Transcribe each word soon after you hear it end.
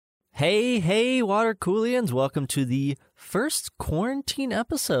Hey, Water Coolians. Welcome to the first quarantine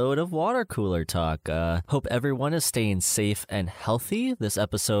episode of Water Cooler Talk. Hope everyone is staying safe and healthy. This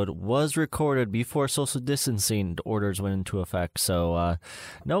episode was recorded before social distancing orders went into effect, so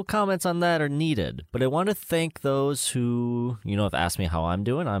no comments on that are needed. But I want to thank those who, have asked me how I'm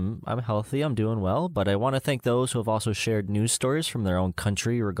doing. I'm healthy, I'm doing well, but I want to thank those who have also shared news stories from their own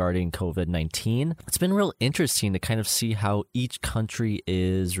country regarding COVID-19. It's been real interesting to kind of see how each country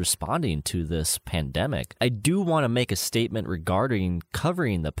is responding to this pandemic. I do want to make a statement regarding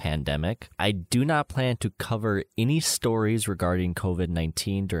covering the pandemic. I do not plan to cover any stories regarding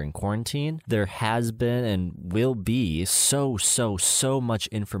COVID-19 during quarantine. There has been and will be so much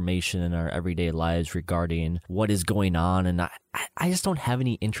information in our everyday lives regarding what is going on, and I just don't have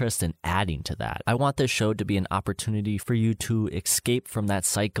any interest in adding to that. I want this show to be an opportunity for you to escape from that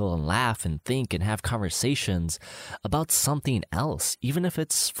cycle and laugh and think and have conversations about something else, even if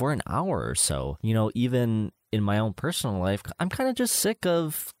it's for an hour or so. Even in my own personal life, I'm kind of just sick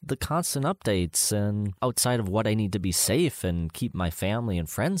of the constant updates and outside of what I need to be safe and keep my family and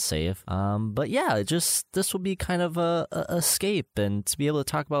friends safe. But yeah, this will be kind of a escape and to be able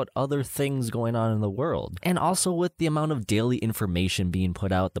to talk about other things going on in the world. And also with the amount of daily information being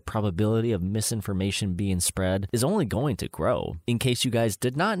put out, the probability of misinformation being spread is only going to grow. In case you guys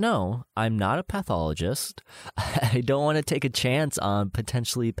did not know, I'm not a pathologist. I don't want to take a chance on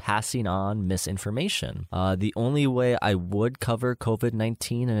potentially passing on misinformation. The only way I would cover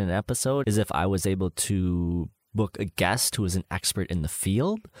COVID-19 in an episode is if I was able to book a guest who is an expert in the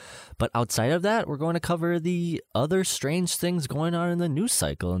field. But outside of that, we're going to cover the other strange things going on in the news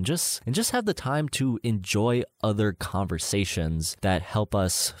cycle and just have the time to enjoy other conversations that help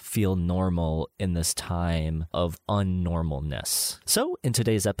us feel normal in this time of unnormalness. So in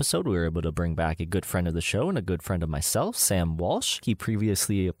today's episode, we were able to bring back a good friend of the show and a good friend of myself, Sam Walsh. He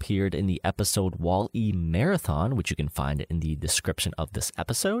previously appeared in the episode Wall-E Marathon, which you can find in the description of this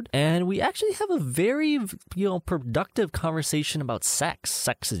episode. And we actually have a very, productive conversation about sex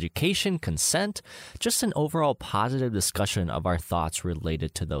education, consent, just an overall positive discussion of our thoughts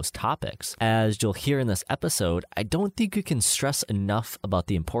related to those topics. As you'll hear in this episode, I don't think you can stress enough about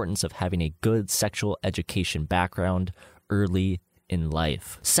the importance of having a good sexual education background early in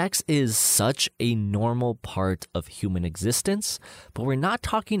life. Sex is such a normal part of human existence, but we're not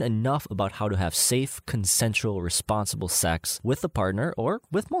talking enough about how to have safe, consensual, responsible sex with a partner or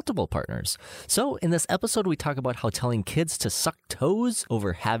with multiple partners. So in this episode, we talk about how telling kids to suck toes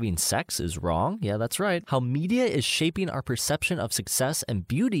over having sex is wrong. Yeah, that's right. How media is shaping our perception of success and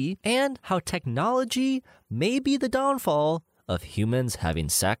beauty, and how technology may be the downfall of humans having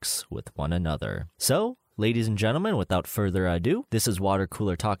sex with one another. So, ladies and gentlemen, without further ado, this is Water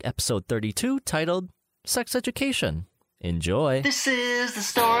Cooler Talk episode 32, titled Sex Education. Enjoy. This is the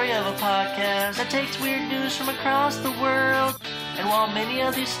story of a podcast that takes weird news from across the world. And while many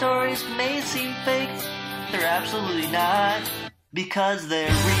of these stories may seem fake, they're absolutely not, because they're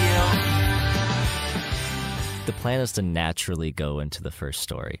real. The plan is to naturally go into the first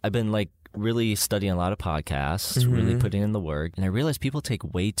story. I've been really studying a lot of podcasts, really putting in the work, and I realized people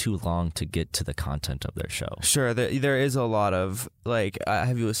take way too long to get to the content of their show. Sure, there is a lot of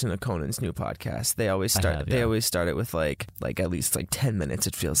have you listened to Conan's new podcast? They always start. They always start it with like at least 10 minutes.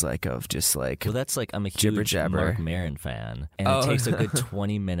 It feels like of just Well, that's I'm a huge jibber-jabber. Mark Maron fan, and it takes a good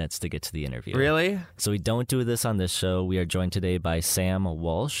 20 minutes to get to the interview. Really? So we don't do this on this show. We are joined today by Sam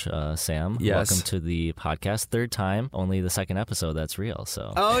Walsh. Sam, yes. Welcome to the podcast. Third time, only the second episode that's real.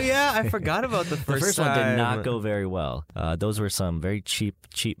 So. Oh yeah, I forgot about the first time. The first one did not go very well. Those were some very cheap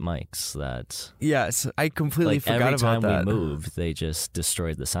mics that... Yes, I completely forgot about that. Every time we moved, they just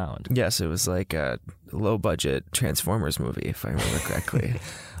destroyed the sound. Yes, it was like a low-budget Transformers movie, if I remember correctly.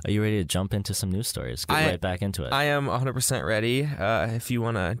 Are you ready to jump into some news stories? Get right back into it. I am 100% ready. If you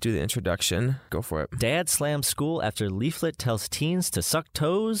want to do the introduction, go for it. Dad slams school after leaflet tells teens to suck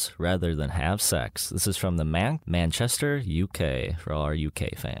toes rather than have sex. This is from the Manchester, UK, for all our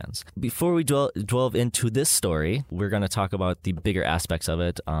UK fans. Before we delve into this story, we're going to talk about the bigger aspects of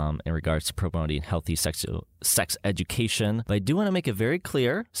it in regards to promoting healthy sex education. But I do want to make it very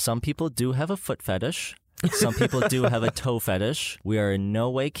clear, some people do have a foot fetish. Some people do have a toe fetish. We are in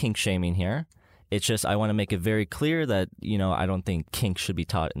no way kink shaming here. It's just I want to make it very clear that, I don't think kink should be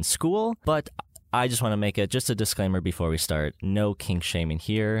taught in school. But I just want to make it just a disclaimer before we start. No kink shaming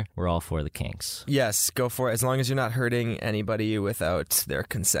here. We're all for the kinks. Yes, go for it. As long as you're not hurting anybody without their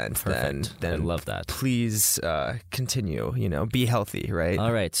consent, then I love that. Please continue, be healthy, right?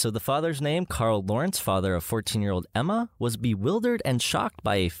 All right. So the father's name, Carl Lawrence, father of 14-year-old Emma, was bewildered and shocked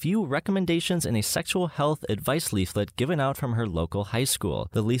by a few recommendations in a sexual health advice leaflet given out from her local high school.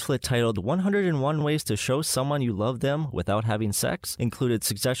 The leaflet, titled 101 Ways to Show Someone You Love Them Without Having Sex, included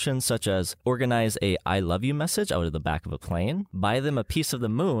suggestions such as organize a I love you message out of the back of a plane, buy them a piece of the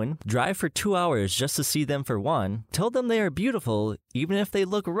moon, drive for 2 hours just to see them for one, tell them they are beautiful even if they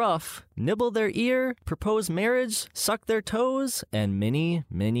look rough, nibble their ear, propose marriage, suck their toes, and many,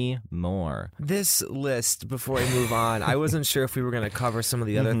 many more. This list, before I move on, I wasn't sure if we were going to cover some of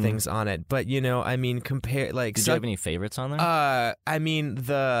the other things on it, but compare like. Did you have any favorites on there?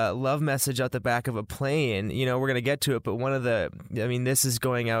 The love message out the back of a plane. We're going to get to it, but this is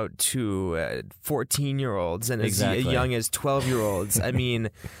going out to 14-year-olds and as young as 12-year-olds.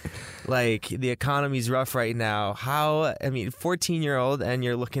 The economy's rough right now. 14-year-old and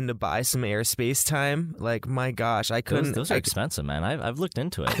you're looking to buy some airspace time? Like, my gosh, I couldn't. Those are expensive, man. I've looked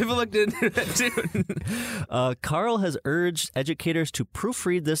into it. I've looked into it, too. Carl has urged educators to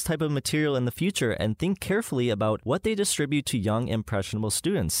proofread this type of material in the future and think carefully about what they distribute to young, impressionable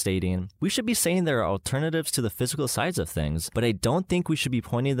students, stating, "We should be saying there are alternatives to the physical sides of things, but I don't think we should be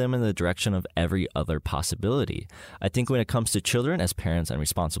pointing them in the direction of every other possibility. I think when it comes to children, as parents and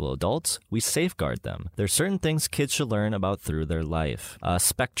responsible adults, we safeguard them. There are certain things kids should learn about through their life."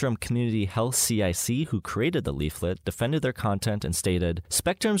 Spectrum Community Health CIC, who created the leaflet, defended their content and stated,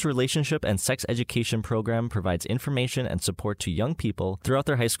 "Spectrum's relationship and sex education program provides information and support to young people throughout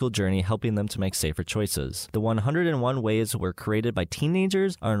their high school journey, helping them to make safer choices. The 101 ways were created by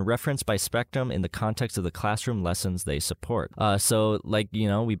teenagers, are in reference by Spectrum in the context of the classroom lessons they support."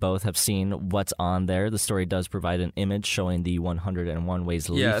 We both have seen what's on there. The story does provide an image showing the 101 ways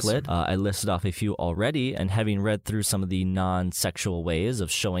leaflet. I listed off a few already, and having read through some of the non-sexual ways of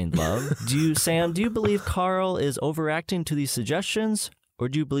showing love, do you believe Carl is overacting to these suggestions? Or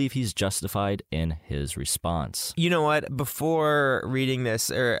do you believe he's justified in his response? You know what? Before reading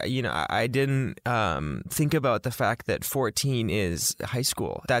this, I didn't think about the fact that 14 is high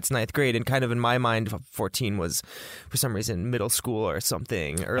school. That's ninth grade. And kind of in my mind, 14 was, for some reason, middle school or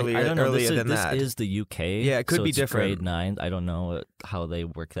something earlier, I don't know. earlier than that. This is the UK. Yeah, it could be different. Grade 9. I don't know how they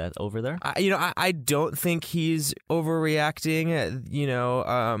work that over there. I don't think he's overreacting.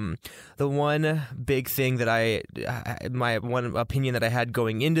 The one big thing that my one opinion that I had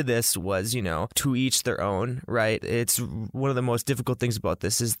going into this was, to each their own, right? It's one of the most difficult things about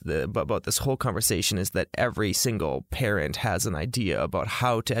this about this whole conversation is that every single parent has an idea about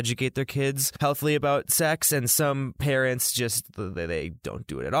how to educate their kids healthily about sex, and some parents just they don't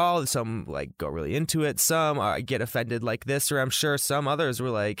do it at all. Some go really into it. Some get offended like this, or I'm sure some others were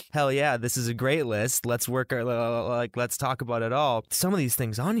like, "Hell yeah, this is a great list. Let's let's talk about it all." Some of these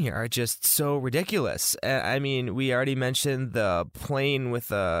things on here are just so ridiculous. We already mentioned the plane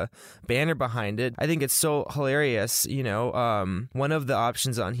with a banner behind it. I think it's so hilarious. One of the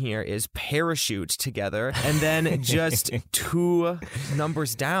options on here is parachute together, and then just 2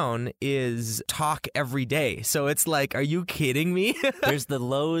 numbers down is talk every day. So it's like, are you kidding me? There's the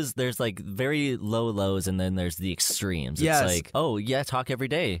lows, there's very low lows, and then there's the extremes. Yes. It's like, oh yeah, talk every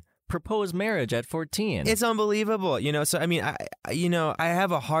day. Propose marriage at 14. It's unbelievable, So I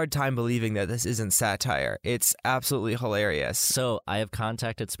have a hard time believing that this isn't satire. It's absolutely hilarious. So I have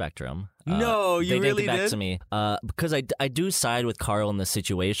contacted Spectrum. No, you really did? They didn't get back to me because I do side with Carl in this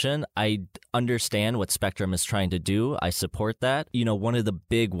situation. I understand what Spectrum is trying to do. I support that. One of the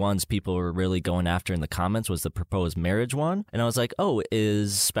big ones people were really going after in the comments was the proposed marriage one. And I was like, oh,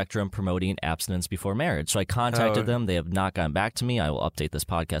 is Spectrum promoting abstinence before marriage? So I contacted them. They have not gotten back to me. I will update this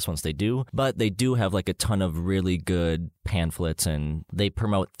podcast once they do. But they do have a ton of really good pamphlets, and they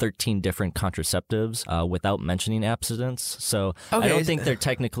promote 13 different contraceptives without mentioning abstinence. So I don't think they're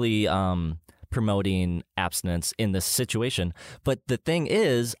technically promoting abstinence in this situation. But the thing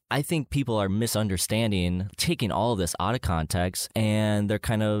is, I think people are misunderstanding, taking all of this out of context, and they're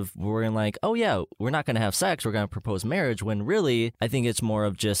kind of worrying like, oh yeah, we're not going to have sex, we're going to propose marriage, when really, I think it's more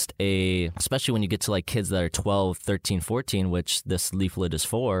of just especially when you get to kids that are 12, 13, 14, which this leaflet is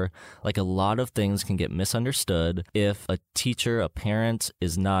for, a lot of things can get misunderstood if a teacher, a parent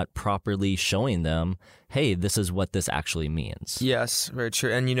is not properly showing them, hey, this is what this actually means. Yes, very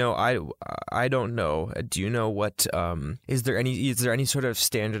true. And I don't know. Do you know what is there any sort of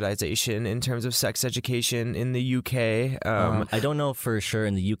standardization in terms of sex education in the UK? I don't know for sure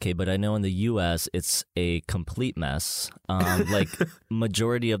in the UK, but I know in the US it's a complete mess. Like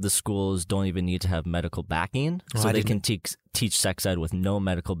majority of the schools don't even need to have medical backing, so they can teach sex ed with no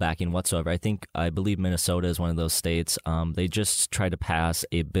medical backing whatsoever. I believe Minnesota is one of those states. They just tried to pass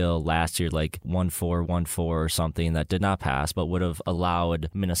a bill last year, like 1414 or something, that did not pass, but would have allowed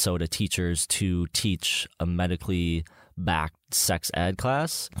Minnesota teachers to teach a medically backed sex ed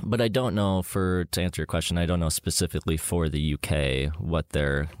class. But I don't know, to answer your question, I don't know specifically for the UK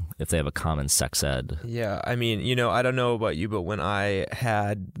if they have a common sex ed. Yeah, I mean, I don't know about you, but when I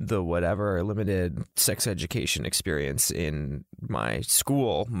had the whatever limited sex education experience in my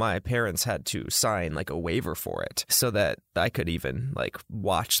school, my parents had to sign like a waiver for it so that I could even like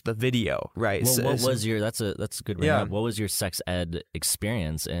watch the video, right? Well, what was your, that's a good one. Yeah. What was your sex ed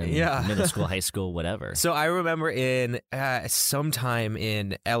experience in middle school, high school, whatever? So I remember in sometime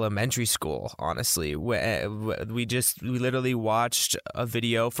in elementary school, honestly, we literally watched a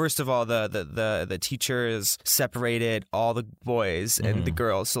video. First of all, the teachers separated all the boys and the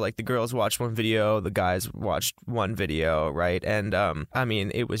girls. So like the girls watched one video, the guys watched one video, right? And I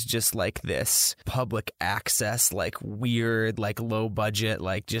mean, it was just like this public access, like weird, like low budget,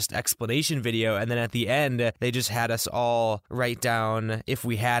 like just explanation video. And then at the end, they just had us all write down if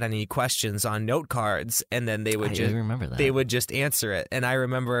we had any questions on note cards, and then they would remember that. They would just answer it. And I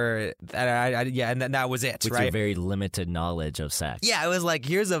remember that, and then that was it, with right? your very limited knowledge of sex. Yeah, it was like,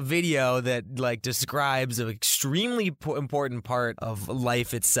 here's a video that like describes an extremely important part of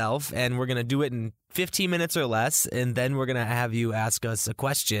life itself, and we're gonna do it in 15 minutes or less, and then we're going to have you ask us a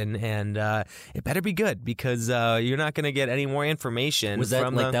question, and it better be good, because you're not going to get any more information. Was that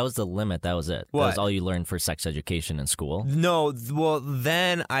that was the limit? That was it? What? That was all you learned for sex education in school? No, well,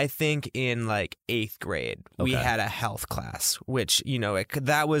 then I think in like 8th grade, we had a health class, which,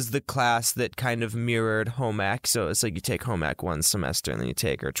 that was the class that kind of mirrored home ec. So it's like you take home ec one semester, and then you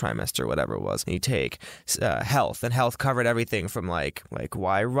take, or trimester, whatever it was, and you take health, and health covered everything from like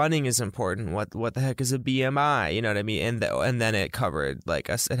why running is important, what the heck is a BMI, you know what I mean? And then it covered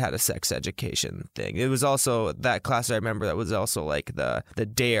it had a sex education thing. It was also that class, I remember, that was also like the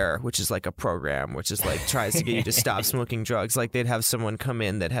DARE, which is like a program which is like tries to get you to stop smoking drugs. Like they'd have someone come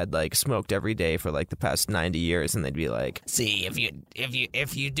in that had like smoked every day for like the past 90 years, and they'd be like, see,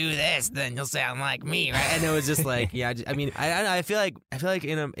 if you do this, then you'll sound like me, right? And it was just like, yeah, I mean, I feel like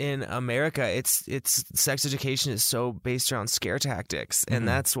in America, it's sex education is so based around scare tactics, and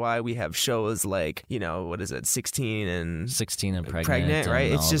that's why we have shows like, what is it, 16 and pregnant,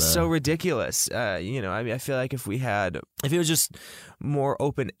 right? It's just so ridiculous. I mean, I feel like if it was just more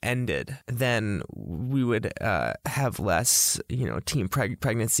open-ended, then we would have less, teen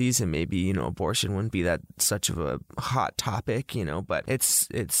pregnancies, and maybe, abortion wouldn't be that such of a hot topic, but it's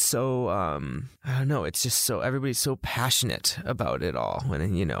so, I don't know, it's just so, everybody's so passionate about it all, when,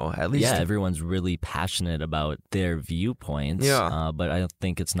 at least. Yeah, everyone's really passionate about their viewpoints, but I don't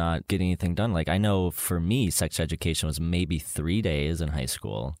think it's not getting anything done. Like, I know for me, sex education was maybe 3 days in high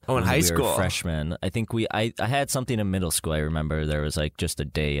school. Oh, in high school? We were freshmen. I think I had something in middle school. I remember there was like just a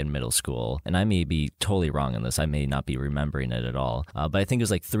day in middle school, and I may be totally wrong in this. I may not be remembering it at all. But I think it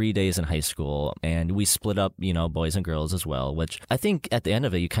was like 3 days in high school, and we split up, boys and girls as well, which I think at the end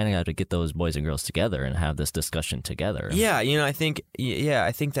of it, you kind of have to get those boys and girls together and have this discussion together. Yeah, I think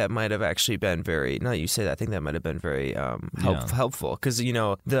that might have actually been very, now that you say that, I think that might have been very helpful, because,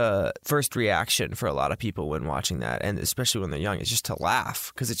 the first reaction for a lot of people when watching that, and especially when they're young, is just to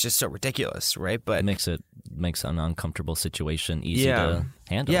laugh, because it's just so ridiculous, right? But it makes an uncomfortable situation easy to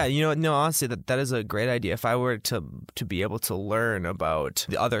handle. Yeah, no, honestly, that is a great idea. If I were to be able to learn about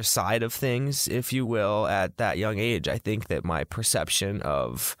the other side of things, if you will, at that young age, I think that my perception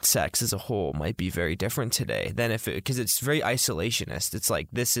of sex as a whole might be very different today than because it's very isolationist. It's like,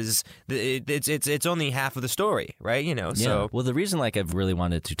 it's only half of the story, right? So. Well, the reason I've really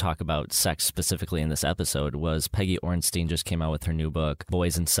wanted to talk about sex specifically in this episode was Peggy Orenstein just came out with her new book,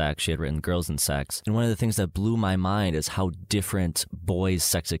 Boys and Sex. She had written Girls and Sex. And one of the things that blew my mind is how different boys'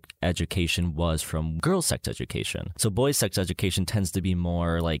 sex education was from girls' sex education. So boys' sex education tends to be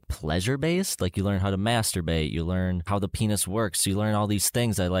more like pleasure-based. Like you learn how to masturbate, you learn how the penis works, you learn all these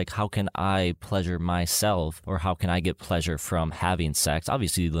things that how can I pleasure myself, or how can I get pleasure from having sex?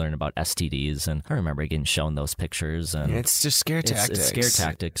 Obviously, you learn about STDs, and I remember getting shown those pictures. And it's just scare tactics. It's scare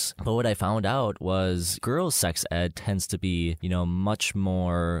tactics. But what I found out was girls' sex ed tends to be, much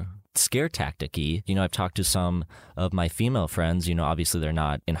more scare tactic-y. You know, I've talked to some of my female friends, you know, obviously they're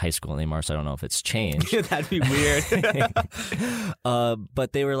not in high school anymore, so I don't know if it's changed. That'd be weird.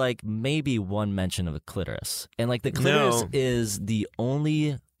 But they were like, maybe one mention of a clitoris. And like the clitoris is the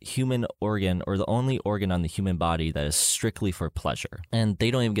only human organ, or the only organ on the human body that is strictly for pleasure. And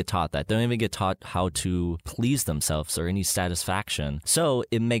they don't even get taught that. They don't even get taught how to please themselves or any satisfaction. So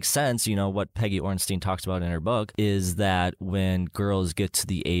it makes sense, you know, what Peggy Ornstein talks about in her book is that when girls get to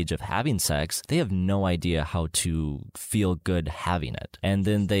the age of having sex, they have no idea how to feel good having it. And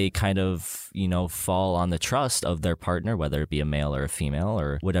then they kind of, you know, fall on the trust of their partner, whether it be a male or a female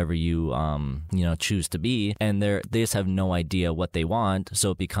or whatever you, you know, choose to be. And they just have no idea what they want. So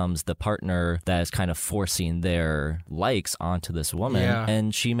it becomes the partner that is kind of forcing their likes onto this woman. Yeah.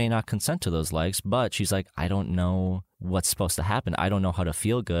 And she may not consent to those likes, but she's like, I don't know what's supposed to happen. I don't know how to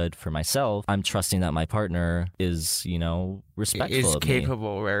feel good for myself. I'm trusting that my partner is, you know, respectful is of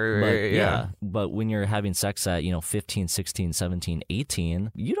capable, me. right? Yeah. But when you're having sex at, you know, 15, 16, 17,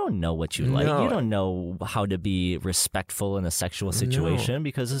 18, you don't know what you like. You don't know how to be respectful in a sexual situation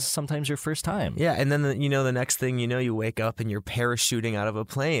because this is sometimes your first time. Yeah, and then, you know, the next thing you know, you wake up and you're parachuting out of a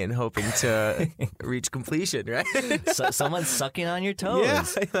plane hoping to reach completion, right? So, someone's sucking on your toes.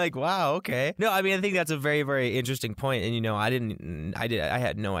 Yeah, like, wow, okay. No, I mean, I think that's a very, very interesting point. And, you know, I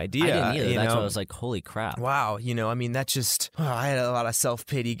had no idea. I didn't either. That's know? why I was like, holy crap. Wow, you know, I mean, that just, I had a lot of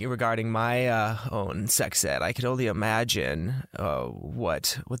self-pity regarding my own sex ed. I could only imagine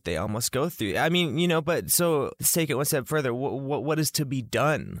what they almost go through. I mean, you know, but so let's take it one step further. What is to be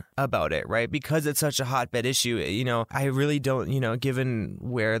done about it, right? Because it's such a hotbed issue, you know, I really don't, you know, given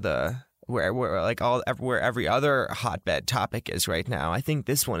where every other hotbed topic is right now, I think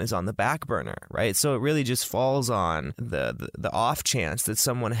this one is on the back burner, right? So it really just falls on the off chance that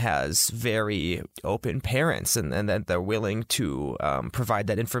someone has very open parents and that they're willing to provide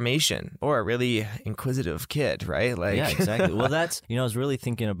that information, or a really inquisitive kid, right? Like, yeah, exactly. Well, that's, you know, I was really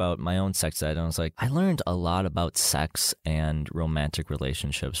thinking about my own sex ed, and I was like, I learned a lot about sex and romantic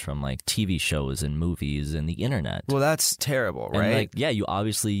relationships from like TV shows and movies and the internet. Well, that's terrible, right? And like, yeah,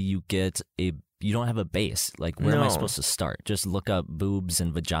 you get you don't have a base. Like, where am I supposed to start? Just look up boobs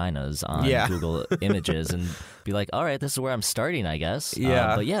and vaginas on Google Images and be like, all right, this is where I'm starting, I guess.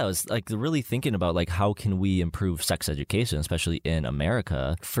 Yeah. But yeah, I was like really thinking about like, how can we improve sex education, especially in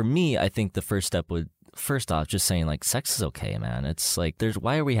America? For me, I think the first step would, first off, just saying like, sex is okay, man. It's like,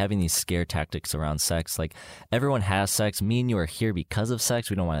 why are we having these scare tactics around sex? Like, everyone has sex. Me and you are here because of sex.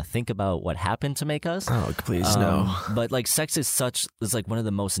 We don't want to think about what happened to make us. Oh, please no. But like, sex is like one of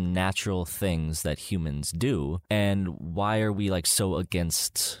the most natural things that humans do. And why are we like so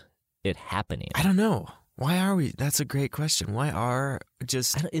against it happening? I don't know. Why are we? That's a great question. Why are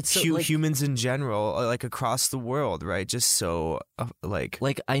just humans in general, like across the world, right? Just so like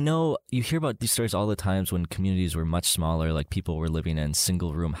I know you hear about these stories all the times when communities were much smaller, like people were living in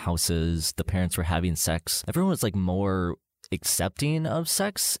single room houses, the parents were having sex. Everyone was like more accepting of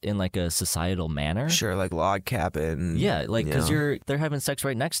sex in like a societal manner. Sure, like log cabin. Yeah, like because they're having sex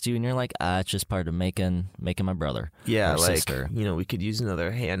right next to you, and you're like, it's just part of making my brother. Yeah, or like sister. You know, we could use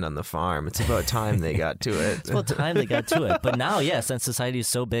another hand on the farm. It's about time they got to it. It's about time they got to it. But now, yeah, since society is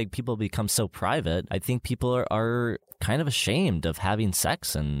so big, people become so private. I think people are kind of ashamed of having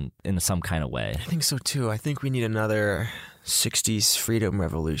sex in some kind of way. I think so too. I think we need another 60s freedom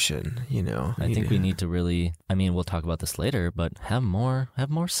revolution, you know. I think we need to really, I mean, we'll talk about this later, but have more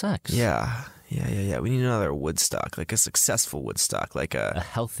sex. Yeah. We need another Woodstock, like a successful Woodstock, like a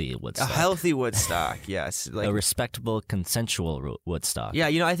healthy Woodstock. A healthy Woodstock, yes. Like a respectable, consensual Woodstock. Yeah,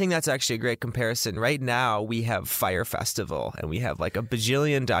 you know, I think that's actually a great comparison. Right now, we have Fyre Festival, and we have like a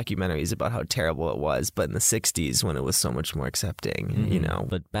bajillion documentaries about how terrible it was, but in the 60s, when it was so much more accepting, you know.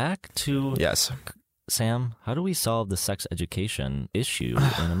 But back to... Yes. Sam, how do we solve the sex education issue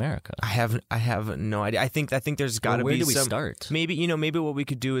in America? I have no idea. I think there's got to be some. Where do we start? Maybe what we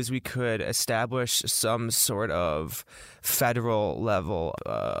could do is we could establish some sort of federal level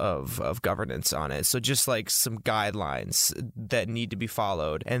of governance on it. So just like some guidelines that need to be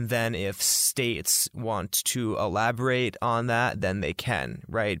followed, and then if states want to elaborate on that, then they can,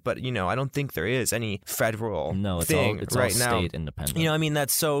 right? But you know, I don't think there is any federal thing it's right all now. State independent. You know, I mean,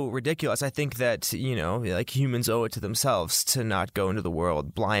 that's so ridiculous. I think that, you know, like humans owe it to themselves to not go into the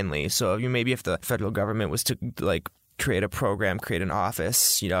world blindly. So maybe if the federal government was to like create a program, create an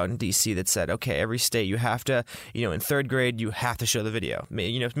office, in DC that said, okay, every state you have to, in third grade, you have to show the video.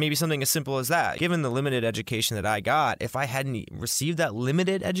 Maybe something as simple as that. Given the limited education that I got, if I hadn't received that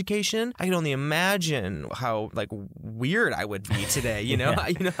limited education, I can only imagine how weird I would be today, you know?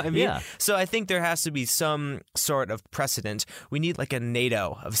 You know what I mean? Yeah. So I think there has to be some sort of precedent. We need a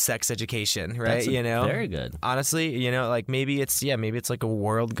NATO of sex education, right? That's very good. Honestly, maybe it's like a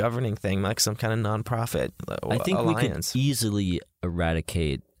world governing thing, like some kind of nonprofit I think alliance. we could easily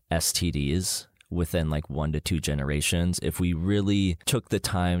eradicate STDs within 1 to 2 generations if we really took the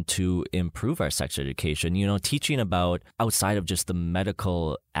time to improve our sex education. Teaching about outside of just the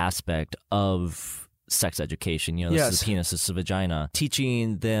medical aspect of sex education, this is the penis, this is the vagina,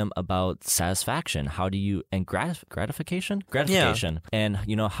 teaching them about satisfaction, how do you, and gratification, and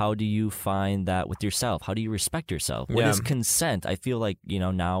how do you find that with yourself, how do you respect yourself, what is consent? I feel like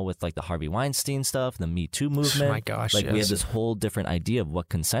now with the Harvey Weinstein stuff, the Me Too movement, oh my gosh, we have this whole different idea of what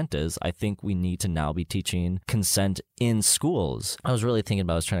consent is. I think we need to now be teaching consent in schools. I was really thinking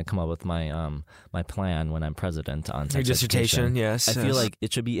about, I was trying to come up with my my plan when I'm president on sex dissertation. education. Yes, I feel like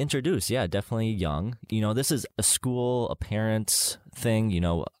it should be introduced. Yeah, definitely young. This is a school, a parents thing.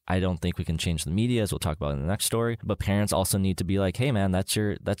 I don't think we can change the media, as we'll talk about in the next story. But parents also need to be like, hey man, that's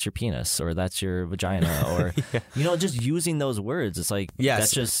your penis, or that's your vagina, or just using those words. It's like,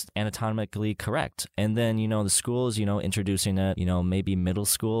 that's just anatomically correct. And then the schools, introducing it, maybe middle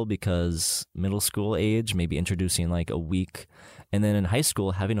school, because middle school age, maybe introducing a week. And then in high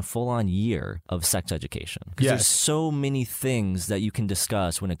school, having a full-on year of sex education. Because there's so many things that you can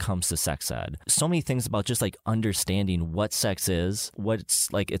discuss when it comes to sex ed. So many things about just understanding what sex is, what it's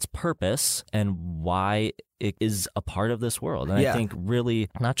its purpose, and why it is a part of this world. And I think really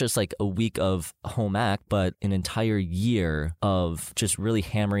not just a week of home ec, but an entire year of just really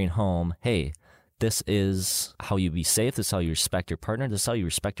hammering home, hey, this is how you be safe. This is how you respect your partner. This is how you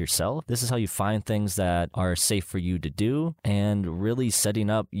respect yourself. This is how you find things that are safe for you to do, and really setting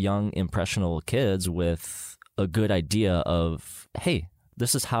up young, impressionable kids with a good idea of, hey,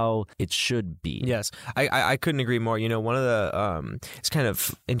 this is how it should be. Yes, I couldn't agree more. One of the it's kind of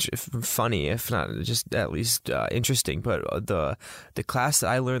funny, if not just at least interesting. But the class that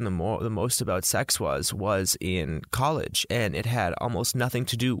I learned the most about sex was in college, and it had almost nothing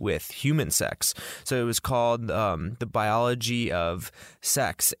to do with human sex. So it was called the biology of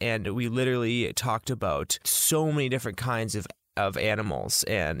sex, and we literally talked about so many different kinds of animals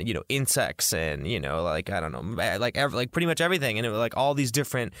and insects and I don't know, pretty much everything, and it was all these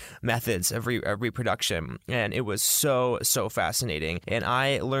different methods of reproduction, and it was so fascinating. And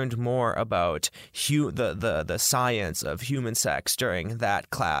I learned more about the science of human sex during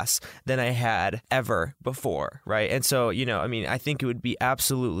that class than I had ever before, right? And so I think it would be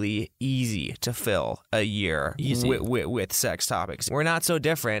absolutely easy to fill a year with sex topics. We're not so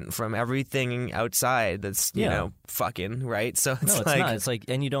different from everything outside that's fucking, right? So it's not. It's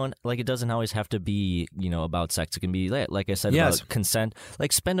and you don't, it doesn't always have to be, about sex. It can be, like I said, about consent.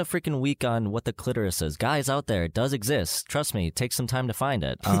 Spend a freaking week on what the clitoris is. Guys out there, it does exist. Trust me, take some time to find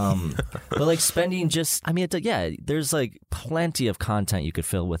it. But spending just, there's plenty of content you could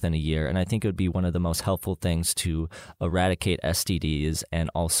fill within a year. And I think it would be one of the most helpful things to eradicate STDs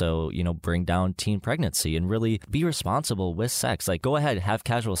and also, bring down teen pregnancy and really be responsible with sex. Go ahead, have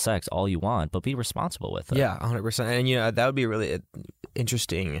casual sex all you want, but be responsible with it. Yeah, 100%. And, that would be really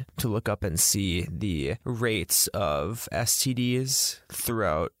interesting to look up and see the rates of STDs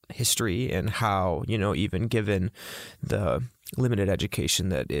throughout history, and how, even given the limited education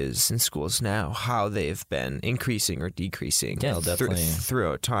that is in schools now, how they've been increasing or decreasing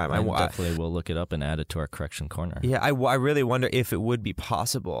throughout time. I definitely will look it up and add it to our correction corner. Yeah, I really wonder if it would be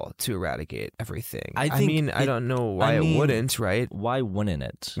possible to eradicate everything. I don't know why it wouldn't, right? Why wouldn't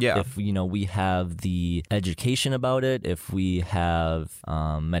it? Yeah. If, we have the education about it, if we have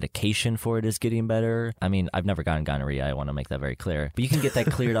medication for it is getting better. I've never gotten gonorrhea. I want to make that very clear. But you can get that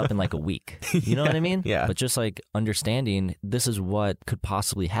cleared up in a week. You know what I mean? Yeah. But just understanding this is what could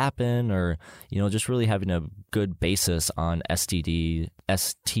possibly happen, or, just really having a good basis on STD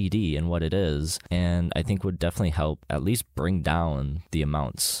and what it is. And I think would definitely help at least bring down the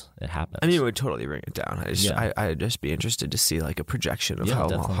amounts it happens. It would totally bring it down. I'd just be interested to see a projection of how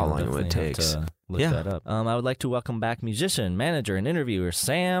long it would take. look that up. I would like to welcome back musician, manager, and interviewer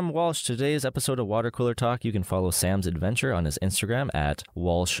Sam Walsh to today's episode of Water Cooler Talk. You can follow Sam's adventure on his Instagram at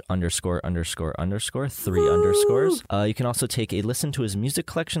Walsh___3 You can also take a listen to his music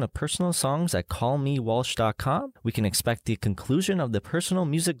collection of personal songs at callmewalsh.com. We can expect the conclusion of the personal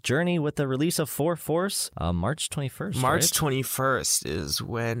music journey with the release of 4/4 March 21st. March right? 21st is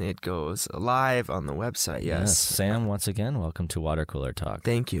when it goes live on the website. Yes. Sam, once again, welcome to Water Cooler Talk.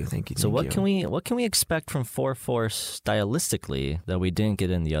 Thank you. So what can we expect from 4/4 stylistically that we didn't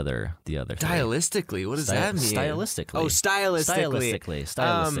get in the other three? Stylistically? What does that mean? Stylistically. Oh, stylistically.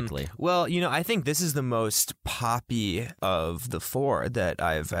 Stylistically. Well, I think this is the most poppy of the 4 that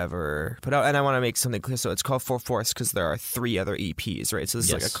I've ever put out, and I want to make something clear. So it's called 4/4 because there are 3 other EPs, right? So this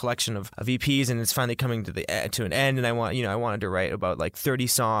is like a collection of EPs, and it's finally coming to an end. And I wanted to write about like 30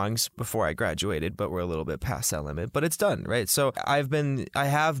 songs before I graduated, but we're a little bit past that limit. But it's done, right? So I have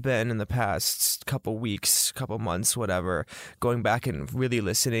been in the past couple weeks, couple months, whatever, going back and really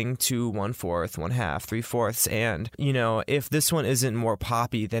listening to 1/4, 1/2, 3/4, and if this one isn't more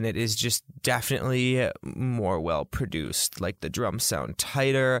poppy, then it is just definitely more well produced. Like the drums sound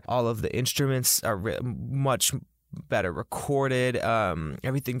tighter, all of the instruments are much better recorded.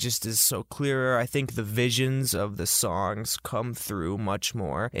 Everything just is so clearer. I think the visions of the songs come through much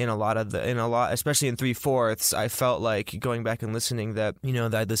more in a lot, especially in 3/4. I felt like going back and listening that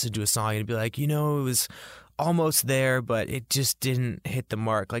I'd listen to a song and be like, it was almost there, but it just didn't hit the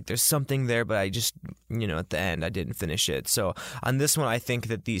mark. Like there's something there, but I just, at the end, I didn't finish it. So on this one, I think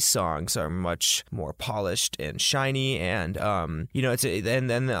that these songs are much more polished and shiny, and they're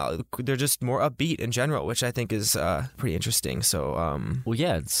just more upbeat in general, which I think is pretty interesting. So well,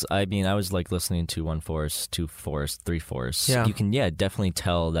 yeah, I was like listening to 1/4, 2/4, 3/4. Yeah. You can definitely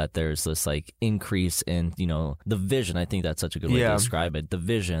tell that there's this like increase in the vision. I think that's such a good way to describe it. The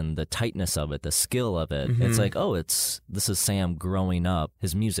vision, the tightness of it, the skill of it. It's like, this is Sam growing up,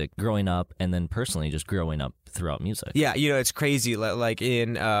 his music growing up, and then personally just growing up throughout music. Yeah, it's crazy. Like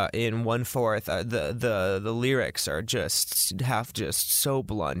in 1/4, the lyrics are just so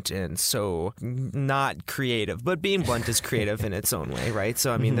blunt and so not creative. But being blunt is creative in its own way, right?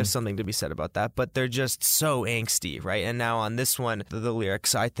 So there's something to be said about that. But they're just so angsty, right? And now on this one, the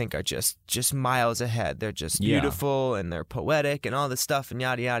lyrics I think are just miles ahead. They're just beautiful and they're poetic and all this stuff and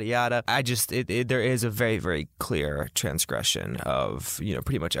yada yada yada. There is a very, very clear transgression of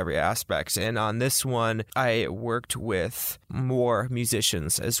pretty much every aspect. And on this one, I worked with more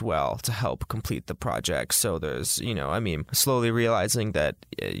musicians as well to help complete the project. So there's, slowly realizing that,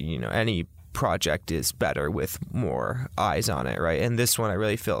 any project is better with more eyes on it, right? And this one I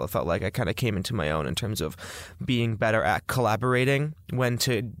really felt like I kind of came into my own in terms of being better at collaborating, when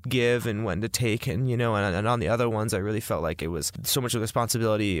to give and when to take, and and on the other ones I really felt like it was so much of the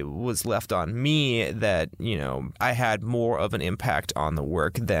responsibility was left on me that I had more of an impact on the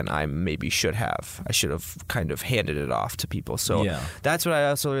work than I maybe should have. I should have kind of handed it off to people. So that's what I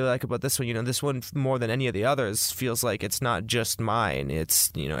also really like about this one. This one more than any of the others feels like it's not just mine,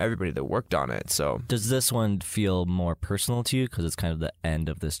 it's everybody that worked on it. So does this one feel more personal to you because it's kind of the end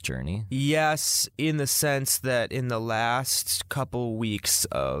of this journey? Yes, in the sense that in the last couple weeks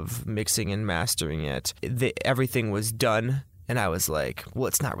of mixing and mastering it, everything was done. And I was like, well,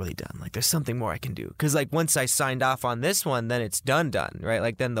 it's not really done. Like, there's something more I can do. Because, like, once I signed off on this one, then it's done, right?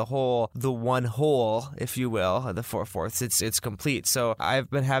 Like, then the one whole, if you will, the 4/4, it's complete. So I've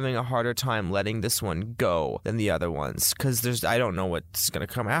been having a harder time letting this one go than the other ones. Because I don't know what's going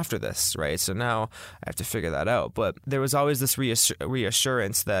to come after this, right? So now I have to figure that out. But there was always this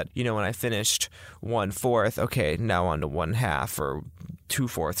reassurance that, when I finished 1/4, okay, now on to 1/2 or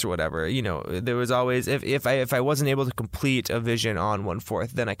 2/4 or whatever, there was always, if I wasn't able to complete a vision on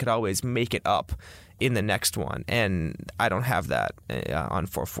 1/4, then I could always make it up in the next one, and I don't have that on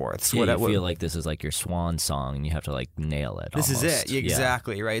 4/4. Yeah, you feel like this is like your swan song, and you have to like nail it. This almost. Is it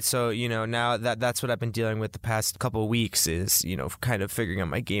exactly right? So now that's what I've been dealing with the past couple of weeks is kind of figuring out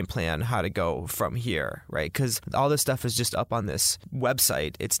my game plan, how to go from here, right? Because all this stuff is just up on this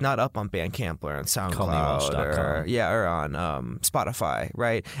website. It's not up on Bandcamp or on SoundCloud or on Spotify,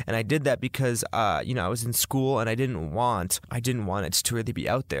 right? And I did that because I was in school and I didn't want it to really be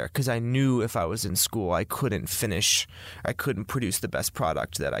out there, because I knew if I was in school school, I couldn't produce the best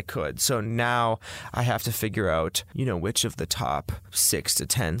product that I could. So now I have to figure out, which of the top 6 to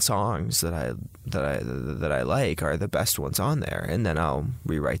 10 songs that I like are the best ones on there, and then I'll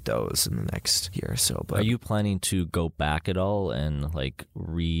rewrite those in the next year or so. But are you planning to go back at all and like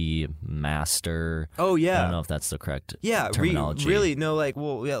remaster? Oh yeah, I don't know if that's the correct terminology. Really, no, like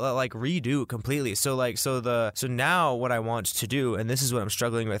redo completely. So now what I want to do, and this is what I'm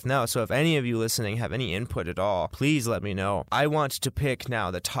struggling with now. So if any of you listening have any input at all, please let me know. I want to pick now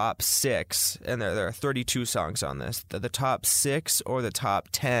the top 6, and there are 32 songs on this. The top 6 or the top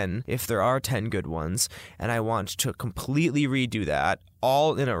 10, if there are 10 good ones, and I want to completely redo that.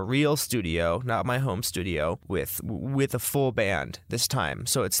 All in a real studio, not my home studio, with a full band this time.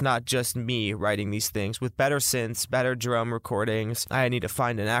 So it's not just me writing these things, with better synths, better drum recordings. I need to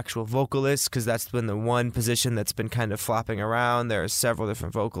find an actual vocalist, because that's been the one position that's been kind of flopping around. There are several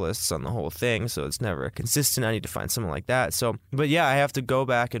different vocalists on the whole thing, so it's never consistent. I need to find someone like that. So, but yeah, I have to go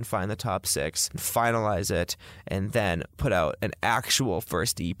back and find the top 6, and finalize it, and then put out an actual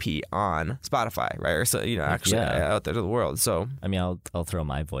first EP on Spotify, right? Or so, actually out there to the world. So I mean, I'll throw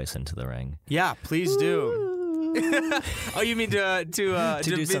my voice into the ring. Yeah, please do. Oh, you mean to do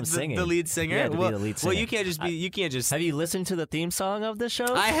some be singing? The lead singer? Yeah, to be the lead singer. Well, you can't just. Have you listened to the theme song of the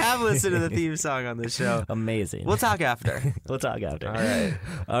show? I have listened to the theme song on this show. Amazing. We'll talk after. We'll talk after. All right.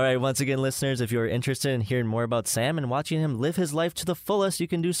 All right. Once again, listeners, if you're interested in hearing more about Sam and watching him live his life to the fullest, you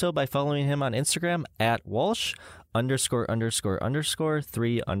can do so by following him on Instagram at Walsh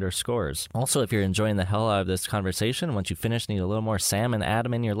 ____3_. Also, if you're enjoying the hell out of this conversation, once you finish need a little more Sam and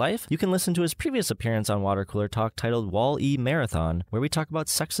Adam in your life, you can listen to his previous appearance on Water Cooler Talk titled Wall-E Marathon, where we talk about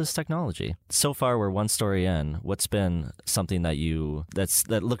sexist technology. So far, we're one story in. What's been something that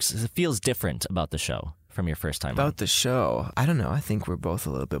feels different about the show from your first time about the show? I don't know. I think we're both a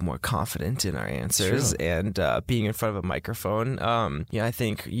little bit more confident in our answers, and being in front of a microphone. I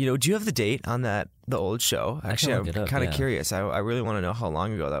think, do you have the date on the old show? Actually, I'm kind of curious. I really want to know how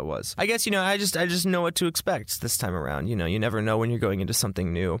long ago that was. I guess, I just know what to expect this time around. You never know when you're going into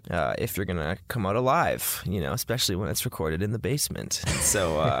something new, if you're going to come out alive, especially when it's recorded in the basement.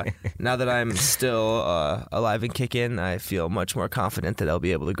 So now that I'm still alive and kicking, I feel much more confident that I'll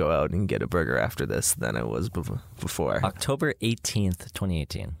be able to go out and get a burger after this than I was before. October 18th,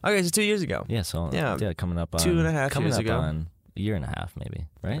 2018. Okay, so 2 years ago. Yeah, so coming up on 2.5 years ago. On a year and a half, maybe,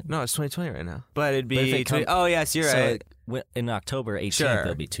 right? No, it's 2020 right now. But it'd be... oh, yes, you're right. In October 18th,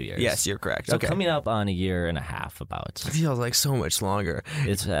 it'll be 2 years. Yes, you're correct. So okay. Coming up on a year and a half about. It feels like so much longer.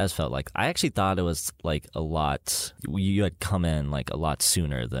 It has felt like. I actually thought it was like a lot. You had come in like a lot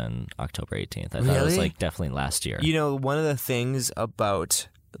sooner than October 18th. I thought it was like definitely last year. One of the things about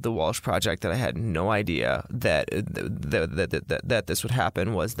the Walsh Project that I had no idea that this would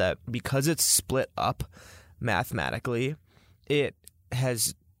happen was that because it's split up mathematically, it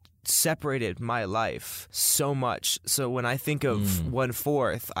has separated my life so much. So when I think of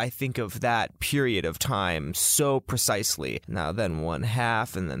 1/4, I think of that period of time so precisely. Now then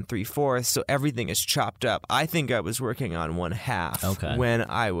 1/2 and then 3/4. So everything is chopped up. I think I was working on 1/2 when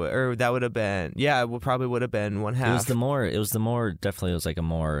that would have been, it probably would have been 1/2. It was definitely like a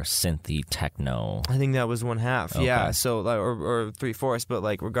more synthy techno. I think that was 1/2. Okay. Yeah. So or 3/4, but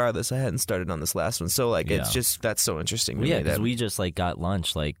like regardless, I hadn't started on this last one. So like it's just, that's so interesting to me. Yeah, because we just like got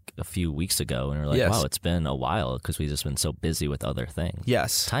lunch like a few weeks ago, and we're like, wow, it's been a while because we've just been so busy with other things.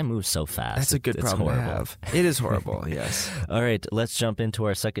 Yes. Time moves so fast. That's a good problem to have. It is horrible, yes. All right, let's jump into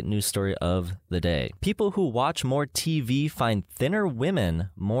our second news story of the day. People who watch more TV find thinner women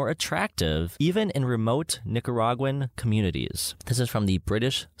more attractive, even in remote Nicaraguan communities. This is from the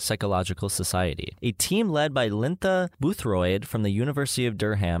British Psychological Society. A team led by Lintha Boothroyd from the University of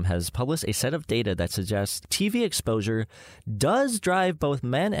Durham has published a set of data that suggests TV exposure does drive both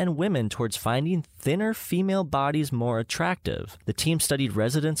men and women towards finding thinner female bodies more attractive. The team studied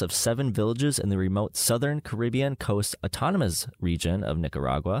residents of 7 villages in the remote southern Caribbean coast autonomous region of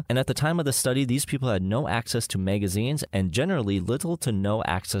Nicaragua, and at the time of the study, these people had no access to magazines and generally little to no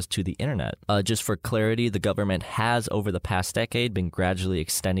access to the internet. Just for clarity, the government has, over the past decade, been gradually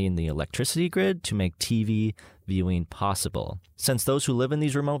extending the electricity grid to make TV viewing possible. Since those who live in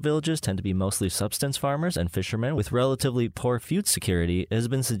these remote villages tend to be mostly subsistence farmers and fishermen with relatively poor food security, it has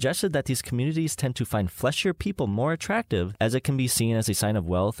been suggested that these communities tend to find fleshier people more attractive, as it can be seen as a sign of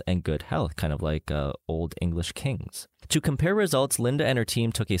wealth and good health, kind of like old English kings. To compare results, Linda and her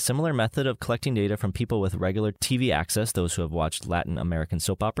team took a similar method of collecting data from people with regular TV access, those who have watched Latin American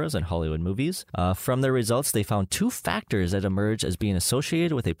soap operas and Hollywood movies. From their results, they found 2 factors that emerged as being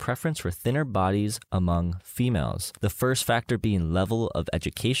associated with a preference for thinner bodies among females. females. The first factor being level of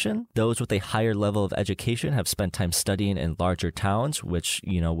education. Those with a higher level of education have spent time studying in larger towns, which,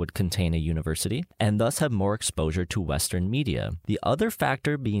 would contain a university, and thus have more exposure to Western media. The other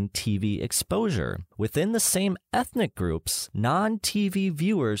factor being TV exposure. Within the same ethnic groups, non-TV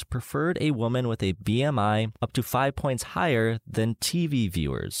viewers preferred a woman with a BMI up to 5 points higher than TV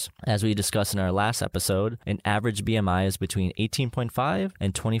viewers. As we discussed in our last episode, an average BMI is between 18.5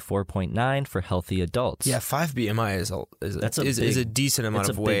 and 24.9 for healthy adults. Yeah, 5 BMI is a decent amount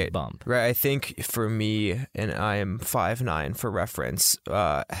of weight. Big bump. Right, I think for me, and I am 5'9" for reference,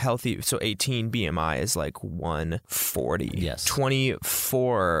 healthy, so 18 BMI is like 140. Yes.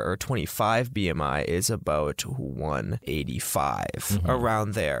 24 or 25 BMI is about 185,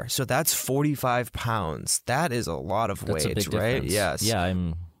 around there. So that's 45 pounds. That is a lot of That's weight, a big right? difference. Yes. Yeah,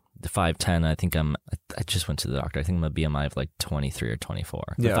 I'm 5'10". I just went to the doctor. I think I'm a BMI of like 23 or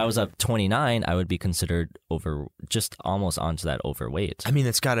 24. Yeah. If I was up 29, I would be considered just almost onto that overweight. I mean,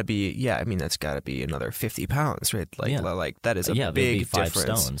 that's got to be another 50 pounds, right? Like that is a big maybe 5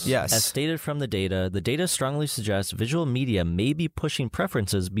 difference. stones. Yes. As stated from the data strongly suggests visual media may be pushing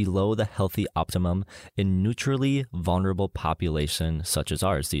preferences below the healthy optimum in neutrally vulnerable population such as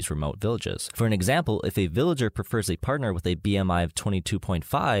ours, these remote villages. For an example, if a villager prefers a partner with a BMI of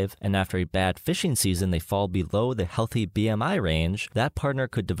 22.5 and after a bad fishing season they fall below the healthy BMI range, that partner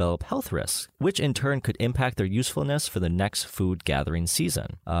could develop health risks, which in turn could impact their usefulness for the next food gathering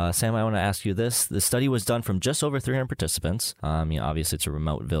season. Sam, I want to ask you this. The study was done from just over 300 participants. Obviously it's a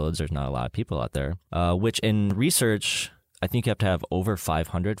remote village. There's not a lot of people out there, which in research, I think you have to have over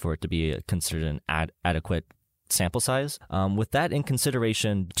 500 for it to be considered an adequate sample size. With that in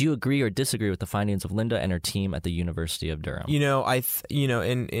consideration, do you agree or disagree with the findings of Linda and her team at the University of Durham?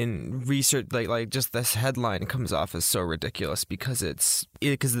 In research, like just this headline comes off as so ridiculous because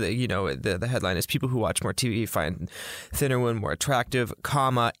the headline is people who watch more TV find thinner women more attractive,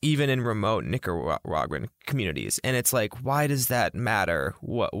 even in remote Nicaraguan communities. And it's like, why does that matter?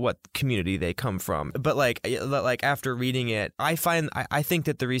 What community they come from? But like after reading it, I think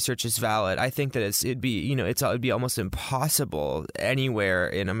that the research is valid. I think that it'd be almost impossible anywhere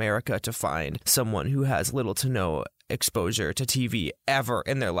in America to find someone who has little to no exposure to TV ever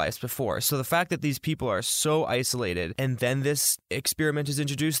in their lives before. So the fact that these people are so isolated and then this experiment is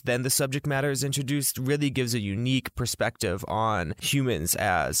introduced, then the subject matter is introduced, really gives a unique perspective on humans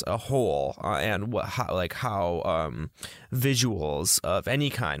as a whole and how visuals of any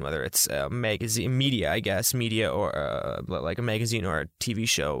kind, whether it's media or like a magazine or a TV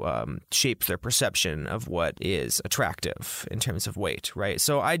show, shapes their perception of what is attractive in terms of weight, right?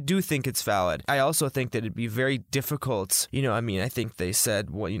 So I do think it's valid. I also think that it'd be very difficult. I think they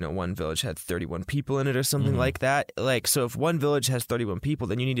said, one village had 31 people in it or something like that. Like, so if one village has 31 people,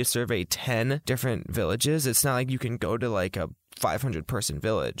 then you need to survey 10 different villages. It's not like you can go to like a 500-person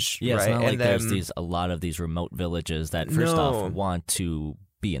village, yeah, right? It's not like then, there's a lot of these remote villages that first off want to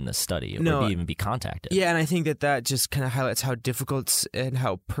be in the study or even be contacted. Yeah, and I think that just kind of highlights how difficult and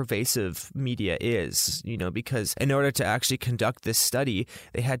how pervasive media is, because in order to actually conduct this study,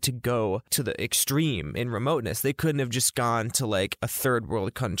 they had to go to the extreme in remoteness. They couldn't have just gone to like a third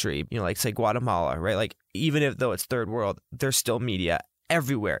world country, like say Guatemala, right? Like even though it's third world, there's still media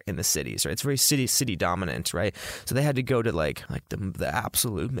everywhere in the cities, right? It's very city dominant, right? So they had to go to like the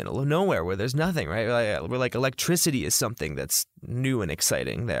absolute middle of nowhere where there's nothing, right? Where like electricity is something that's new and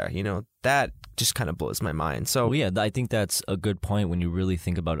exciting there, that just kind of blows my mind. So I think that's a good point when you really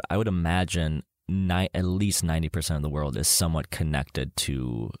think about it. I would imagine at least 90% of the world is somewhat connected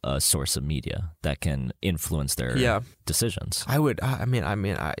to a source of media that can influence their decisions. I would. I mean, I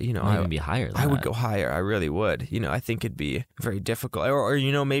would be higher than I would that. go higher. I really would. I think it'd be very difficult. Or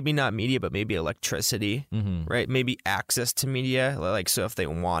maybe not media, but maybe electricity, right? Maybe access to media. Like, so if they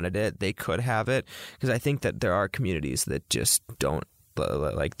wanted it, they could have it. Because I think that there are communities that just don't,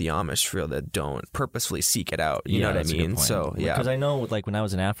 like the Amish feel, that don't purposefully seek it out. You know what I mean? So yeah, because I know, like when I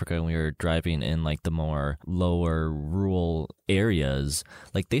was in Africa and we were driving in like the more lower rural areas,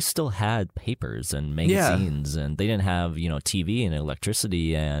 like they still had papers and magazines, and they didn't have TV and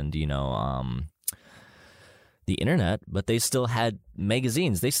electricity and the internet, but they still had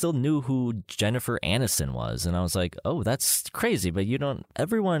magazines. They still knew who Jennifer Aniston was. And I was like, oh, that's crazy. But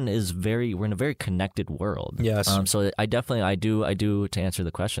everyone is we're in a very connected world. Yes. So I do, to answer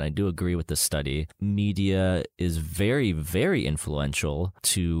the question, I do agree with this study. Media is very, very influential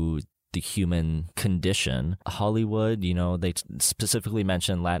to the human condition. Hollywood, they specifically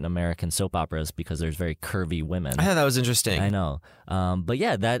mention Latin American soap operas because there's very curvy women. I thought that was interesting. I know. But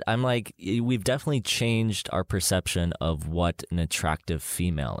yeah, that I'm like, we've definitely changed our perception of what an attractive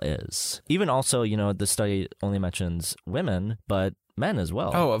female is. Even also, the study only mentions women, but men as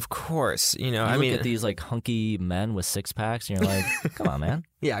well. Oh, of course. You look at these like hunky men with six packs and you're like, come on, man.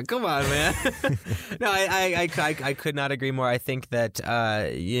 Yeah, come on, man. No, I could not agree more. I think that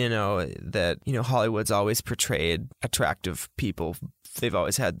Hollywood's always portrayed attractive people. They've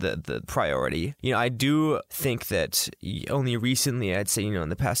always had the priority. I do think that only recently, I'd say, in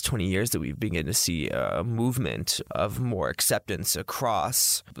the past 20 years, that we've begun to see a movement of more acceptance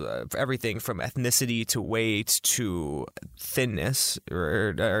across everything from ethnicity to weight to thinness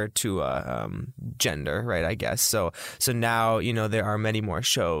or to gender, right? I guess so. Now there are many more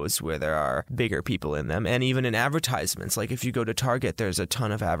shows where there are bigger people in them, and even in advertisements. Like if you go to Target, there's a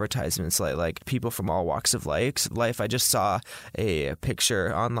ton of advertisements like people from all walks of life. I just saw a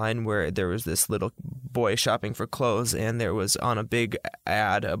picture online where there was this little boy shopping for clothes, and there was on a big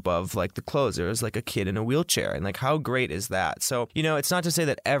ad above like the clothes, there was like a kid in a wheelchair, and like how great is that? So it's not to say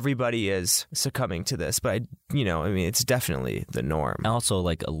that everybody is succumbing to this, but it's definitely the norm. And also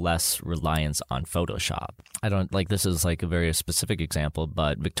like a less reliance on Photoshop. I don't like, this is like a very specific example,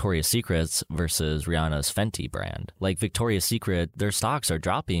 but Victoria's Secret's versus Rihanna's Fenty brand. Like Victoria's Secret, their stocks are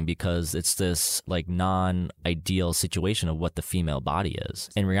dropping because it's this like non-ideal situation of what the female body is.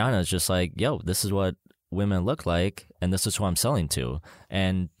 And Rihanna is just like, yo, this is what women look like, and this is who I'm selling to.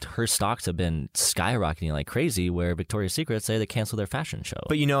 And her stocks have been skyrocketing like crazy, where Victoria's Secret say they cancel their fashion show.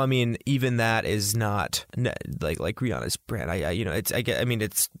 But even that is not like Rihanna's brand.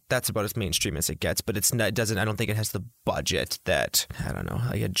 That's about as mainstream as it gets, but I don't think it has the budget that, I don't know,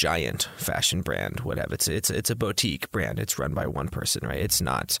 like a giant fashion brand would have. It's a boutique brand. It's run by one person, right? It's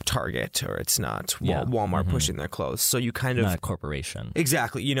not Target or it's not Walmart pushing their clothes. So you kind of not a corporation.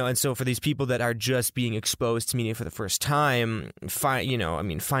 Exactly. And so for these people that are just being exposed to media for the first time,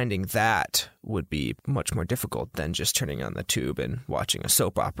 finding that would be much more difficult than just turning on the tube and watching a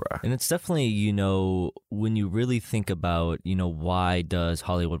soap opera. And it's definitely, when you really think about, why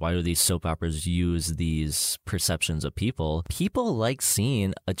do these soap operas use these perceptions of people? People like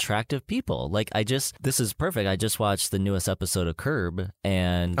seeing attractive people. Like this is perfect. I just watched the newest episode of Curb,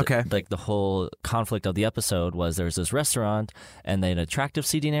 and like the whole conflict of the episode was there was this restaurant and they had an attractive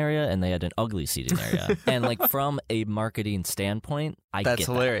seating area and they had an ugly seating area. And like from a marketing standpoint, That's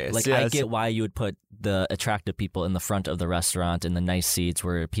hilarious. Like I get why you would put the attractive people in the front of the restaurant in the nice seats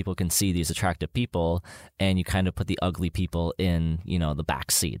where people can see these attractive people, and you kind of put the ugly people in, the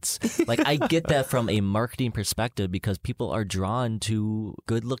back seats. Like I get that from a marketing perspective because people are drawn to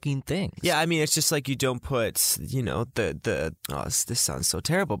good-looking things. Yeah, it's just like you don't put, this sounds so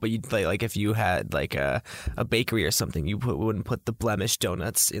terrible, but you like if you had like a bakery or something, you wouldn't put the blemished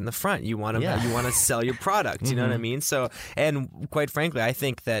donuts in the front. You want to sell your product. You know what I mean? So, and quite frankly, I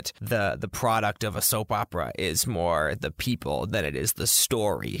think that the product of a soap opera is more the people than it is the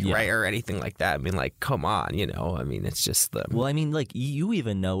story, right? Or anything like that. Come on, it's just the... Well, like you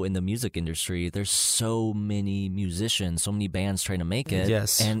even know in the music industry, there's so many musicians, so many bands trying to make it.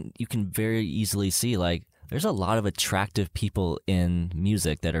 Yes. And you can very easily see like there's a lot of attractive people in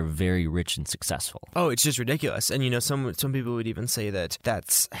music that are very rich and successful. Oh, it's just ridiculous. And some people would even say that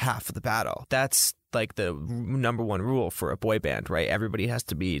that's half of the battle. That's like the number one rule for a boy band, right? Everybody has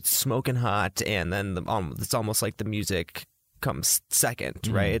to be smoking hot, and then it's almost like the music comes second,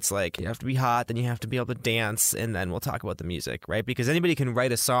 right? It's like you have to be hot, then you have to be able to dance, and then we'll talk about the music, right? Because anybody can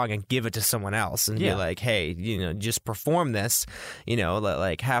write a song and give it to someone else and be like, hey, just perform this.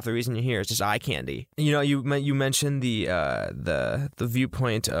 Like half the reason you're here is just eye candy. You mentioned the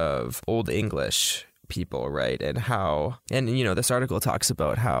viewpoint of Old English people, right? And this article talks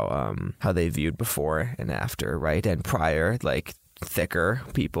about how they viewed before and after, right? And prior, like thicker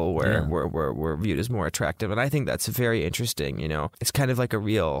people were viewed as more attractive. And I think that's very interesting. It's kind of like a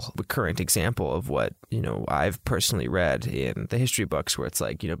real current example of what I've personally read in the history books, where it's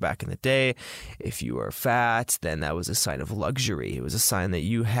like, back in the day, if you were fat, then that was a sign of luxury. It was a sign that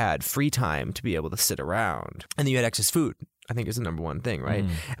you had free time to be able to sit around, and you had excess food, I think, is the number one thing, right?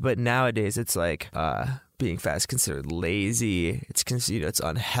 But nowadays it's like being fat is considered lazy. It's considered it's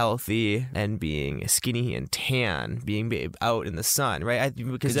unhealthy, and being skinny and tan, being out in the sun, right?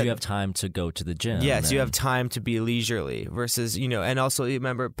 Because you have time to go to the gym. Yes, you have time to be leisurely. Versus and also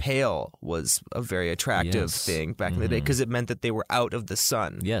remember, pale was a very attractive thing back in the day because it meant that they were out of the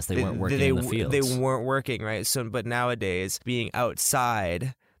sun. Yes, they weren't working in the fields. They weren't working, right? So, but nowadays, being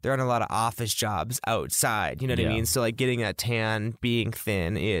outside, there aren't a lot of office jobs outside. You know what I mean? So like getting that tan, being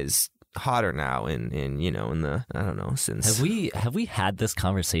thin is hotter now in you know, in the, I don't know, since. Have we had this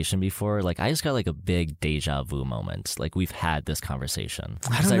conversation before? Like, I just got like a big deja vu moment. Like, we've had this conversation.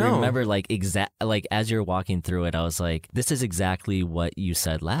 I don't know. I remember like as you're walking through it, I was like, this is exactly what you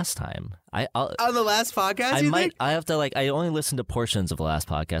said last time. On the last podcast, think? I have to like, I only listened to portions of the last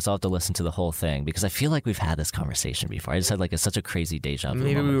podcast. I'll have to listen to the whole thing because I feel like we've had this conversation before. I just had like such a crazy deja vu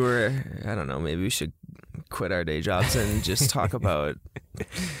Maybe moment. I don't know, maybe we should quit our day jobs and just talk about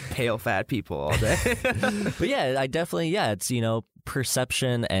pale fat people all day. But yeah, I definitely, it's, you know,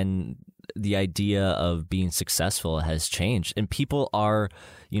 perception and the idea of being successful has changed. And people are,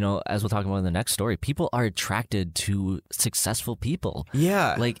 you know, as we'll talk about in the next story, people are attracted to successful people.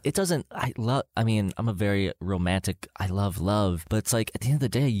 Yeah. Like, it doesn't, I mean, I'm a very romantic, I love love, but it's like at the end of the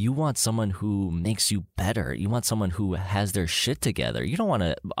day, you want someone who makes you better. You want someone who has their shit together. You don't want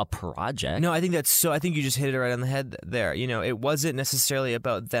a project. No, I think I think you just hit it right on the head there. You know, it wasn't necessarily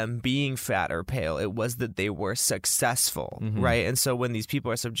about them being fat or pale. It was that they were successful, right? And so when these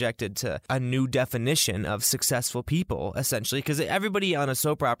people are subjected to a new definition of successful people, essentially, because everybody on a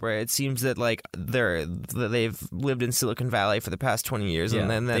soap opera, it seems that like they've lived in Silicon Valley for the past 20 years, and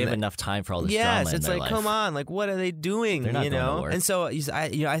then they have enough time for all this drama. Yes, it's in their like, life. come on, like what are they doing? They're not you going know, to work. and so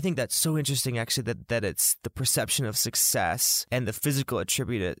I think that's so interesting, actually, that it's the perception of success and the physical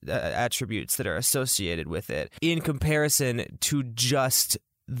attributes that are associated with it in comparison to just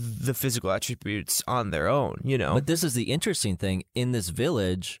the physical attributes on their own. You know, But this is the interesting thing. In this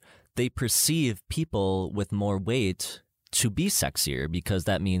village, they perceive people with more weight to be sexier because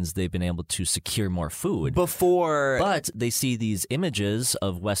that means they've been able to secure more food. But they see these images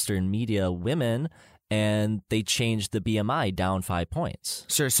of Western media women and they change the BMI down 5 points.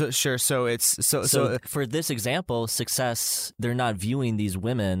 Sure. So it's so for this example, success, they're not viewing these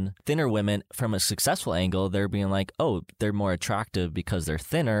women, thinner women, from a successful angle. They're being like, oh, they're more attractive because they're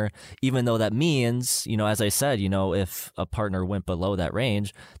thinner, even though that means, you know, as I said, you know, if a partner went below that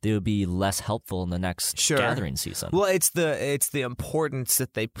range, they would be less helpful in the next gathering season. Well, it's the importance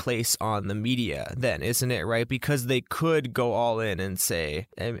that they place on the media then, isn't it, right? Because they could go all in and say,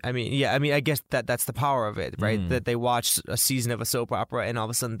 I guess that's the power of it, right? That they watch a season of a soap opera and all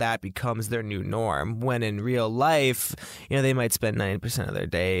of a sudden that becomes their new norm, when in real life, you know, they might spend 90% of their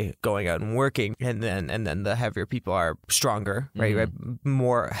day going out and working, and then the heavier people are stronger, right?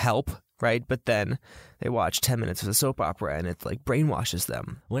 More help, right? But then they watch 10 minutes of a soap opera and it like brainwashes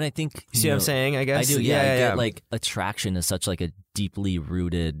them. When I think, you see what I'm saying, I guess? I do, yeah. I get like attraction is such like a deeply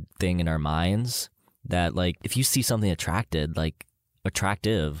rooted thing in our minds that like if you see something attractive, like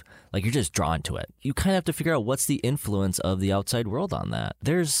you're just drawn to it. You kind of have to figure out what's the influence of the outside world on that.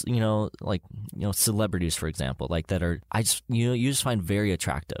 There's, you know, celebrities, for example, like that are, you just find very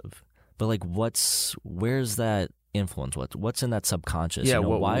attractive. But like where's that influence? What's in that subconscious? Yeah, you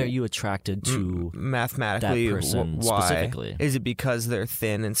know, why are you attracted to mathematically that person why? Specifically? Is it because they're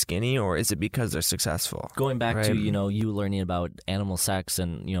thin and skinny, or is it because they're successful? Going back to, you know, you learning about animal sex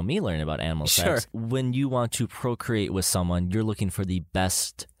and, you know, me learning about animal sex. When you want to procreate with someone, you're looking for the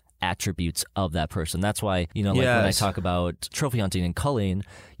best attributes of that person. That's why, you know, like when I talk about trophy hunting and culling,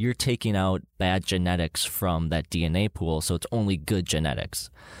 you're taking out bad genetics from that DNA pool, so it's only good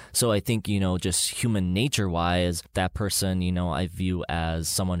genetics. So I think, you know, just human nature wise, that person, you know, I view as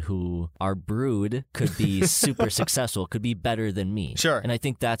someone who our brood could be super successful, could be better than me. Sure. And I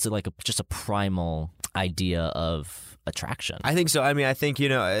think that's like just a primal idea of attraction. I think so. I mean, I think, you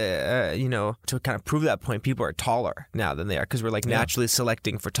know, to kind of prove that point, people are taller now than they are, because we're like naturally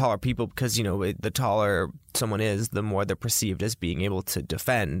selecting for taller people, because, you know, the taller someone is, the more they're perceived as being able to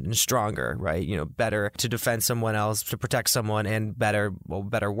defend and stronger, right? You know, better to defend someone else, to protect someone, and better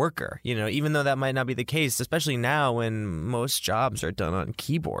worker, you know, even though that might not be the case, especially now when most jobs are done on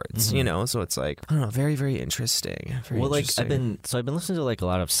keyboards, you know, so it's like, I don't know, very, very interesting. Like I've been listening to like a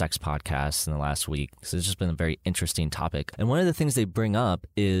lot of sex podcasts in the last week, so it's just been a very interesting topic. And one of the things they bring up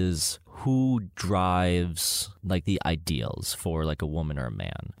is who drives like the ideals for like a woman or a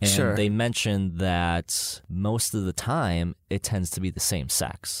man. And they mentioned that most of the time it tends to be the same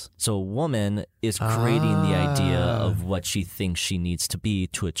sex. So a woman is creating the idea of what she thinks she needs to be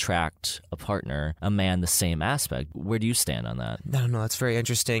to attract a partner, a man the same aspect. Where do you stand on that? I don't know. That's very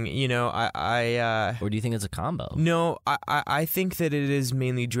interesting. You know, or do you think it's a combo? No, I think that it is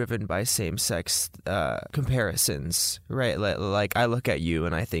mainly driven by same-sex comparisons, right? Like I look at you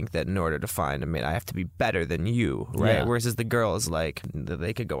and I think that in order to find a mate, I have to be better than you, right? Yeah. Whereas the girl is like,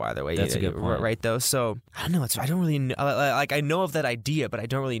 they could go either way. That's a good point. Right, though. So I don't know. I don't really know. Like, I know of that idea, but I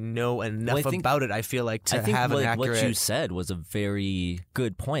don't really know enough about it. I feel like to have an accurate. What you said was a very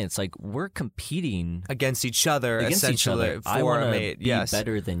good point. It's like we're competing against each other, essentially. For I want to be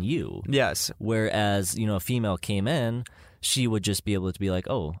better than you. Yes. Whereas, a female came in, she would just be able to be like,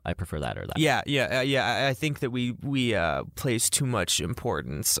 oh, I prefer that or that. Yeah. I think that we place too much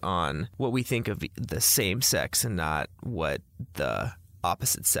importance on what we think of the same sex and not what the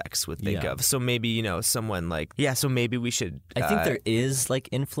opposite sex would think of. So maybe, someone like, so maybe we should. I think there is like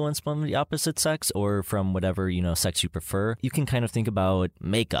influence from the opposite sex or from whatever, sex you prefer. You can kind of think about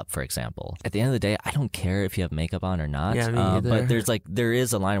makeup, for example. At the end of the day, I don't care if you have makeup on or not. Yeah, but there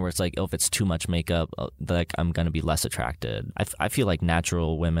is a line where it's like, oh, if it's too much makeup, like I'm going to be less attracted. I feel like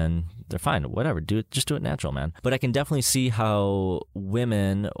natural women, they're fine. Whatever. Just do it natural, man. But I can definitely see how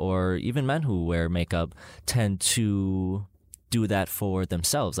women or even men who wear makeup tend to do that for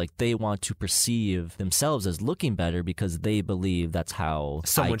themselves. Like they want to perceive themselves as looking better because they believe that's how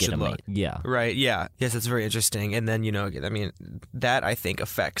someone should look. Yeah. Right. Yeah. Yes, that's very interesting. And then, that I think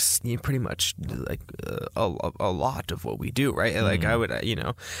affects pretty much like a lot of what we do, right? Mm-hmm. Like I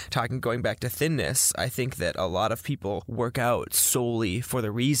would, going back to thinness, I think that a lot of people work out solely for the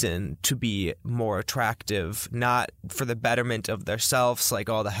reason to be more attractive, not for the betterment of themselves, like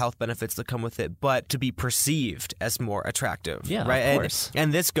all the health benefits that come with it, but to be perceived as more attractive. Yeah, right. Of course.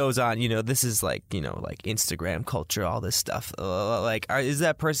 And this goes on. This is like like Instagram culture, all this stuff. Is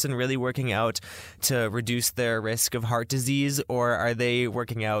that person really working out to reduce their risk of heart disease, or are they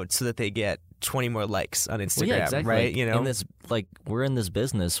working out so that they get 20 more likes on Instagram? Well, yeah, exactly. Right. In this, we're in this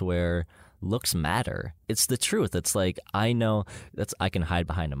business where looks matter. It's the truth. It's like I know I can hide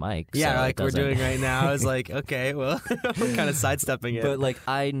behind a mic. Yeah, so like we're doing right now. It's like, okay, well, we're kind of sidestepping it. But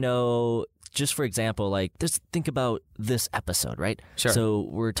I know. Just for example, just think about this episode, right? Sure. So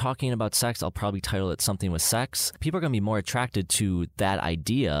we're talking about sex. I'll probably title it something with sex. People are going to be more attracted to that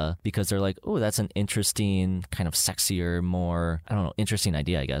idea because they're like, oh, that's an interesting, kind of sexier, more, interesting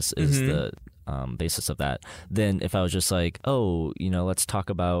idea, I guess, is the basis of that. Then if I was just like, oh, let's talk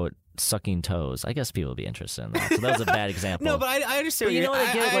about sucking toes, I guess people would be interested in that. So that was a bad example. No, but I understand. But you know what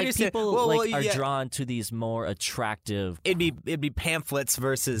I get? Understand. People are drawn to these more attractive. It'd be pamphlets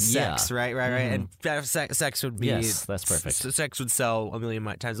versus sex, right? Mm-hmm. And sex would be. Yes, that's perfect. Sex would sell a million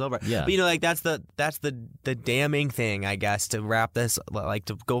times over. Yeah. But that's the damning thing, I guess, to wrap this,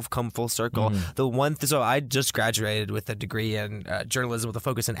 to come full circle. Mm-hmm. The one. So I just graduated with a degree in journalism with a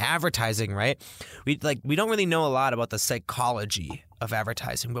focus in advertising. Right. We don't really know a lot about the psychology of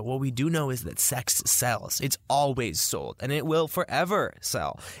advertising, but what we do know is that sex sells. It's always sold, and it will forever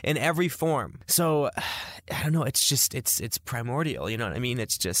sell in every form. So I don't know. It's just it's primordial. You know what I mean?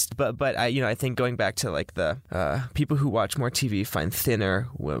 It's just. But I think going back to the people who watch more TV find thinner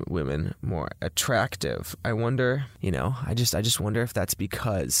women more attractive. I wonder. I just wonder if that's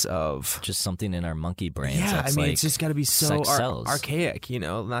because of just something in our monkey brains. Yeah, it's just got to be so archaic.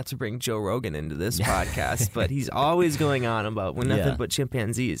 Not to bring Joe Rogan into this podcast, but he's always going on about nothing but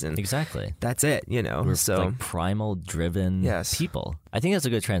chimpanzees, and exactly that's it. We're so primal driven people. I think that's a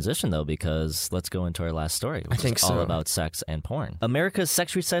good transition though, because let's go into our last story, which is all about sex and porn. America's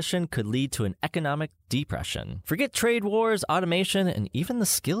sex recession could lead to an economic depression. Forget trade wars, automation, and even the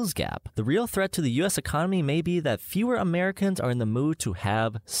skills gap. The real threat to the U.S. economy may be that fewer Americans are in the mood to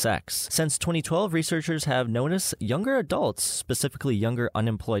have sex. Since 2012, researchers have noticed younger adults, specifically younger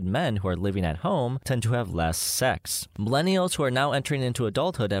unemployed men who are living at home, tend to have less sex. Millennials who are now entering into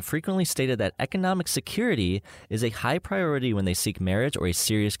adulthood have frequently stated that economic security is a high priority when they seek marriage or a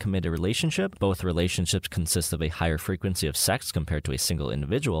serious committed relationship. Both relationships consist of a higher frequency of sex compared to a single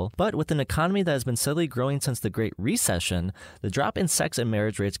individual. But with an economy that has been steadily growing since the Great Recession, the drop in sex and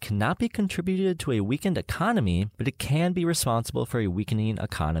marriage rates cannot be contributed to a weakened economy, but it can be responsible for a weakening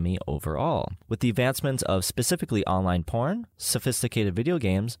economy overall. With the advancements of specifically online porn, sophisticated video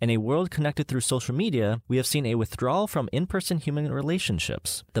games, and a world connected through social media, we have seen a withdrawal from in-person human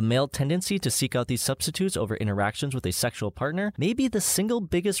relationships. The male tendency to seek out these substitutes over interactions with a sexual partner may be the single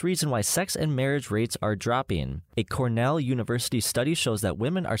biggest reason why sex and marriage rates are dropping. A Cornell University study shows that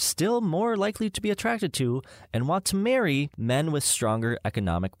women are still more likely to be attracted to and want to marry men with stronger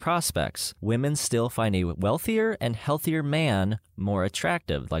economic prospects. Women still find a wealthier and healthier man more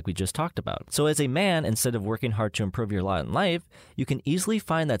attractive, like we just talked about. So as a man, instead of working hard to improve your lot in life, you can easily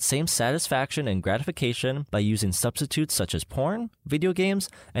find that same satisfaction and gratification by using substitutes such as porn, video games,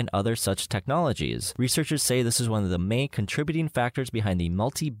 and other such technologies. Researchers say this is one of the main contributing factors factors behind the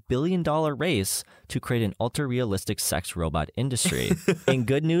multi-billion-dollar race to create an ultra-realistic sex robot industry. In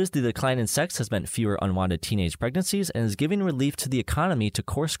good news, the decline in sex has meant fewer unwanted teenage pregnancies and is giving relief to the economy to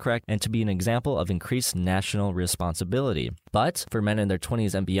course correct and to be an example of increased national responsibility. But for men in their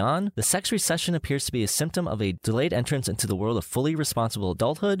 20s and beyond, the sex recession appears to be a symptom of a delayed entrance into the world of fully responsible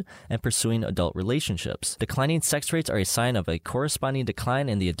adulthood and pursuing adult relationships. Declining sex rates are a sign of a corresponding decline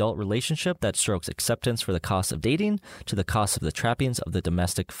in the adult relationship that strokes acceptance for the cost of dating to the cost of the trappings of the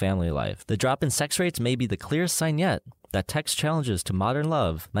domestic family life. The drop in sex rates may be the clearest sign yet that tech's challenges to modern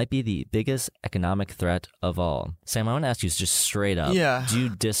love might be the biggest economic threat of all. Sam, I want to ask you just straight up. Yeah. Do you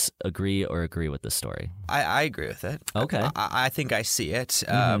disagree or agree with this story? I agree with it. Okay. I think I see it.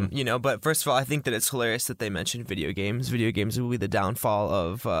 But first of all, I think that it's hilarious that they mentioned video games. Video games will be the downfall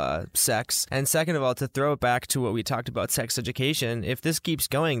of sex. And second of all, to throw it back to what we talked about, sex education, if this keeps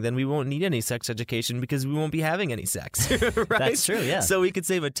going, then we won't need any sex education because we won't be having any sex, right? That's true, yeah. So we could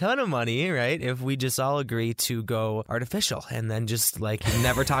save a ton of money, right, if we just all agree to go artificial and then just like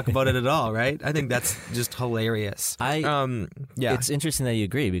never talk about it at all, right? I think that's just hilarious. It's interesting that you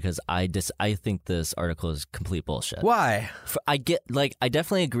agree because I think this article is complete bullshit. Why? I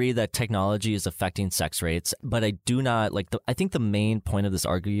definitely agree that technology is affecting sex rates, but I do not I think the main point of this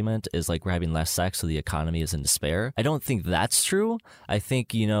argument is like we're having less sex, so the economy is in despair. I don't think that's true. I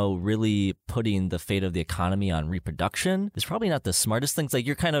think, really putting the fate of the economy on reproduction is probably not the smartest thing. It's like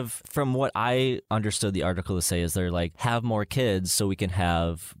you're kind of, from what I understood the article to say, is they're like, have more kids so we can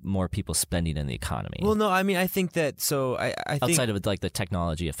have more people spending in the economy. Well, no, I mean, I think that, so I think... Outside of like the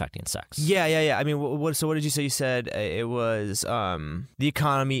technology affecting sex. Yeah. I mean, what did you say? You said it was the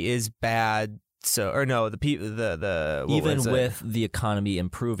economy is bad. So, or no, even with the economy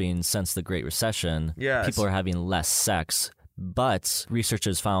improving since the Great Recession, yes, people are having less sex. But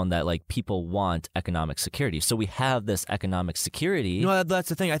researchers found that like people want economic security. So we have this economic security. No, that's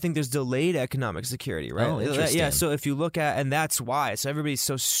the thing. I think there's delayed economic security, right? Oh, interesting. Yeah, so if you look at, and that's why, so everybody's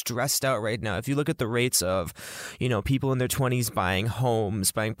so stressed out right now. If you look at the rates of, people in their 20s buying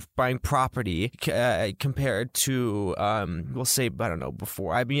homes, buying property compared to, we'll say, I don't know,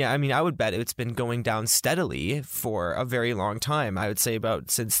 before. I mean, I would bet it's been going down steadily for a very long time. I would say about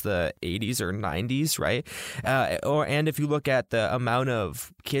since the 80s or 90s, right? And if you look at the amount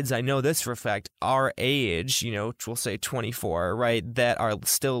of kids, I know this for a fact, our age, we'll say 24, right, that are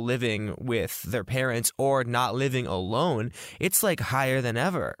still living with their parents or not living alone, it's like higher than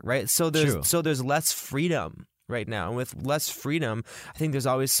ever, right? So there's less freedom right now. And with less freedom, I think there's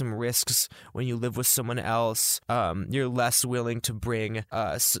always some risks when you live with someone else. You're less willing to bring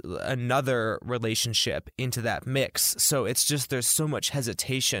another relationship into that mix. So it's just there's so much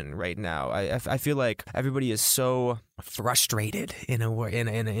hesitation right now. I feel like everybody is so frustrated in a way,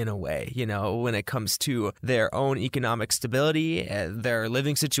 when it comes to their own economic stability, their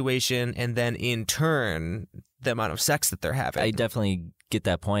living situation, and then in turn the amount of sex that they're having. I definitely get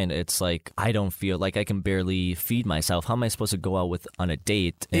that point. It's like I don't feel like I can barely feed myself. How am I supposed to go out on a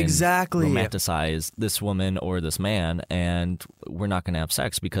date and romanticize this woman or this man and we're not going to have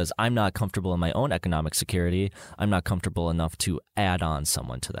sex because I'm not comfortable in my own economic security. I'm not comfortable enough to add on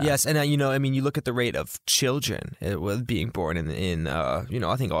someone to that. Yes, and you look at the rate of children being born in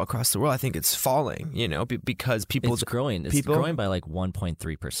I think all across the world. I think it's falling, because it's growing. It's growing by like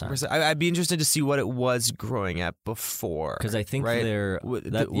 1.3%. I'd be interested to see what it was growing at before. Because I think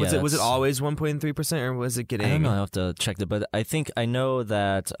was it always 1.3% or was it getting? I don't know. I have to check that, but I know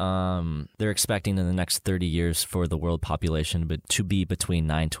that they're expecting in the next 30 years for the world population to be between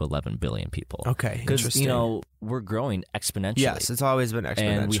 9 to 11 billion people. Okay, because we're growing exponentially. Yes, it's always been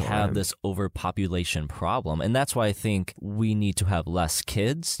exponential, and we have this overpopulation problem, and that's why I think we need to have less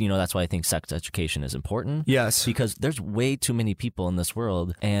kids. That's why I think sex education is important. Yes, because there's way too many people in this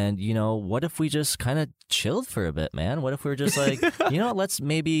world, and what if we just kind of chilled for a bit, man? What if we were just like, let's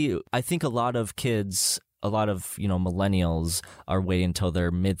maybe. I think a lot of kids. A lot of, millennials are waiting until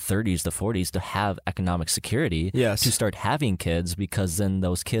their mid-30s to 40s to have economic security to start having kids, because then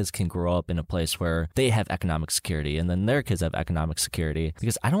those kids can grow up in a place where they have economic security and then their kids have economic security.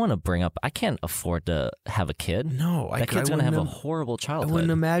 Because I don't want to I can't afford to have a kid. No, that kid's going to have a horrible childhood. I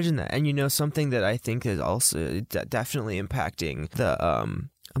wouldn't imagine that. And something that I think is also definitely impacting the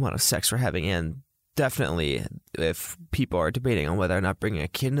amount of sex we're having and definitely if people are debating on whether or not bringing a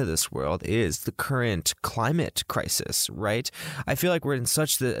kid into this world is the current climate crisis, right? I feel like we're in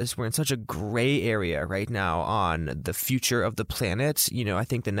such a gray area right now on the future of the planet. I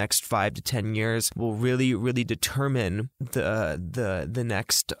think the next 5 to 10 years will really, really determine the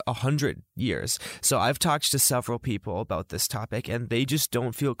next 100 years. So I've talked to several people about this topic, and they just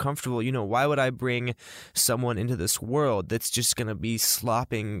don't feel comfortable. Why would I bring someone into this world that's just going to be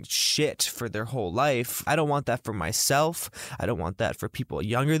slopping shit for their whole life? I don't want that for myself. I don't want that for people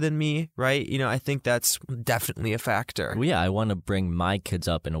younger than me, right? I think that's definitely a factor. Well, yeah, I want to bring my kids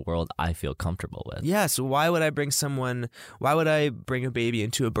up in a world I feel comfortable with. Yeah, so why would I bring a baby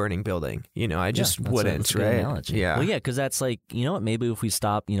into a burning building? I just wouldn't, that's a right? good analogy. Yeah. Well, yeah, because that's like, what, maybe if we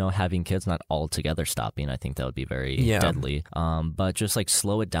stop, having kids, not altogether stopping, I think that would be very deadly. But just like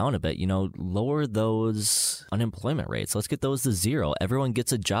slow it down a bit, lower those unemployment rates. Let's get those to zero. Everyone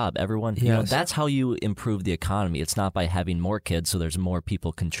gets a job. Everyone, that's how you improve the economy. It's not by having more kids so there's more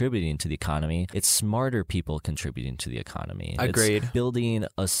people contributing to the economy. It's smarter people contributing to the economy. Agreed. It's building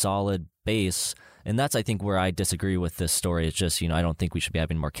a solid base. And that's, I think, where I disagree with this story. It's just, I don't think we should be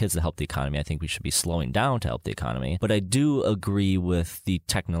having more kids to help the economy. I think we should be slowing down to help the economy. But I do agree with the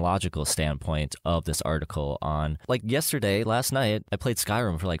technological standpoint of this article on, like last night, I played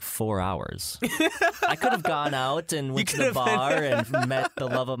Skyrim for like 4 hours. I could have gone out and went to the bar and met the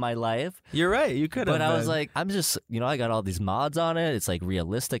love of my life. You're right. You could have. But I was like, I'm just, I got all these mods on it. It's like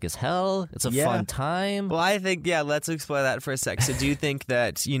realistic as hell. It's a fun time. Well, I think, let's explore that for a sec. So do you think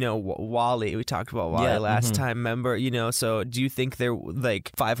that, WALL-E, we talked about WALL-E last time, remember? So do you think there,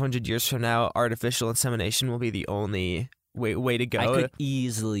 like 500 years from now, artificial insemination will be the only way to go? I could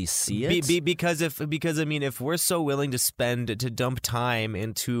easily see it. Because if we're so willing to dump time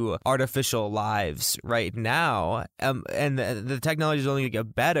into artificial lives right now, and the technology is only going to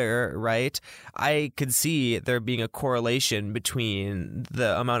get better, right? I could see there being a correlation between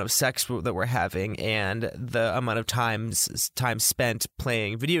the amount of sex that we're having and the amount of time spent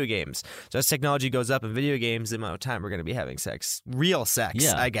playing video games. So as technology goes up in video games, the amount of time we're going to be having sex, real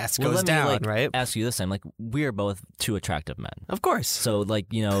sex, I guess, goes down, right? Ask you this time, like, we're both too attractive men. Of course. So, like,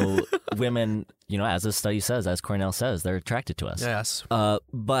 women, as this study says, as Cornell says, they're attracted to us. Yes.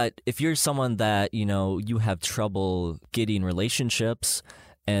 But if you're someone that, you have trouble getting relationships,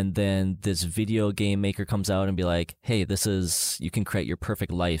 and then this video game maker comes out and be like, hey, you can create your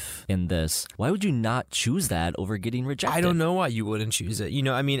perfect life in this. Why would you not choose that over getting rejected? I don't know why you wouldn't choose it.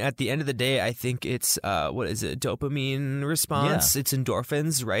 At the end of the day, I think it's, dopamine response? Yeah. It's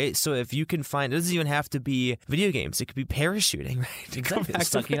endorphins, right? So if you can find, it doesn't even have to be video games. It could be parachuting, right? Exactly.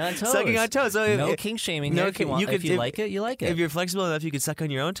 Sucking on toes. Sucking on toes. So no kink shaming here. If you like it, you like it. If you're flexible enough, you can suck on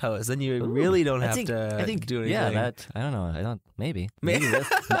your own toes. Then you really don't have to do anything. Yeah, I don't know. Maybe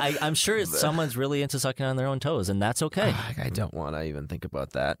I'm sure someone's really into sucking on their own toes, and that's okay. I don't want to even think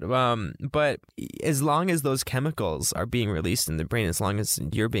about that. But as long as those chemicals are being released in the brain, as long as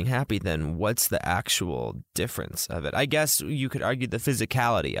you're being happy, then what's the actual difference of it? I guess you could argue the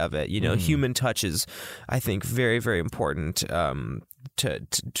physicality of it. Human touch is, I think, very, very important.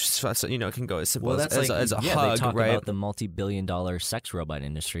 It can go as simple as a hug, they talk right? about the multi-billion-dollar sex robot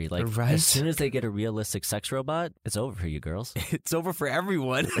industry. Like, as soon as they get a realistic sex robot, it's over for you girls. It's over for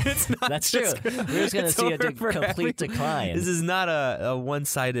everyone. It's not. That's true. We're just going to see a complete decline. This is not a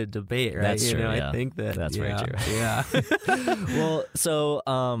one-sided debate, right? That's true. I think that's very true. Yeah. Well, so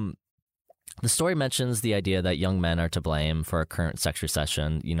the story mentions the idea that young men are to blame for our current sex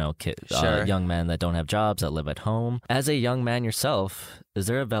recession, young men that don't have jobs, that live at home. As a young man yourself, is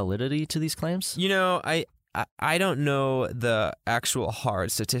there a validity to these claims? I don't know the actual hard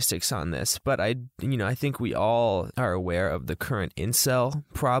statistics on this, but I think we all are aware of the current incel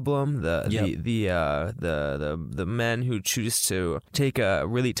problem. The men who choose to take a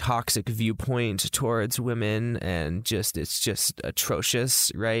really toxic viewpoint towards women, and it's just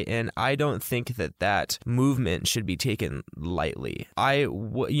atrocious, right? And I don't think that movement should be taken lightly.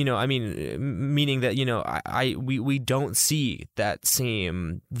 Meaning that we don't see that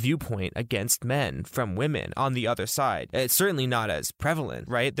same viewpoint against men from women on the other side. It's certainly not as prevalent,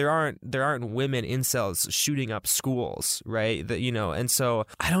 right? There aren't women incels shooting up schools, right? And so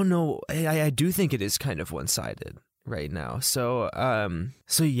I don't know. I do think it is kind of one-sided right now. So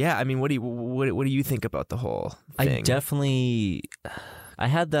yeah. I mean, what do you think about the whole thing? I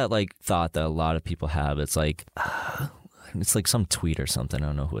had that thought that a lot of people have. It's like some tweet or something. I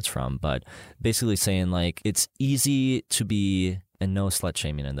don't know who it's from, but basically saying it's easy to be and no slut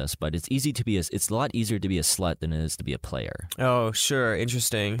shaming in this, but it's a lot easier to be a slut than it is to be a player. Oh, sure.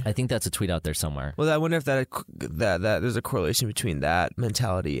 Interesting. I think that's a tweet out there somewhere. Well, I wonder if that there's a correlation between that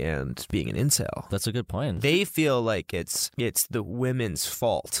mentality and being an incel. That's a good point. They feel like it's the women's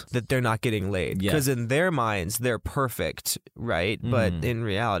fault that they're not getting laid because in their minds they're perfect, right? But in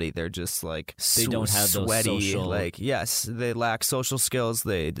reality, they're just like they don't have sweaty. Those social... Like yes, they lack social skills.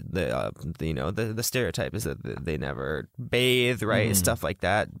 The stereotype is that they never bathe, right? Stuff like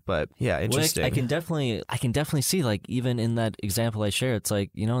that. But yeah, interesting. Well, I can definitely see, like, even in that example I shared, it's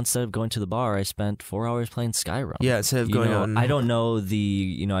like, instead of going to the bar, I spent 4 hours playing Skyrim. Yeah, instead of going on. I don't know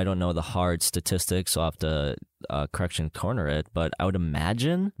the hard statistics, so I'll have to correction corner it, but I would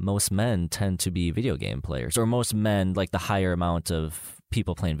imagine most men tend to be video game players, or most men, like the higher amount of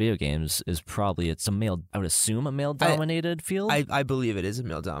people playing video games is probably I would assume a male dominated field. I believe it is a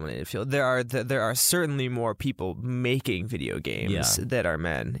male dominated field. There are certainly more people making video games that are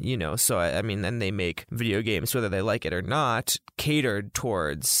men, so I mean, and they make video games whether they like it or not, catered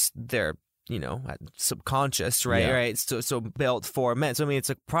towards their subconscious, right? Yeah. Right. So built for men. So I mean, it's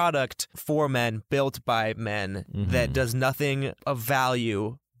a product for men, built by men that does nothing of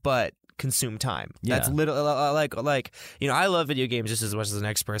value but consume time. Yeah. That's literally like I love video games just as much as the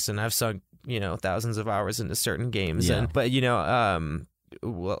next person. I've sunk thousands of hours into certain games, but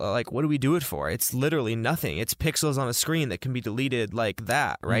like, what do we do it for? It's literally nothing. It's pixels on a screen that can be deleted like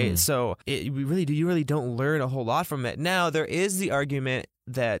that, right? So you really don't learn a whole lot from it. Now there is the argument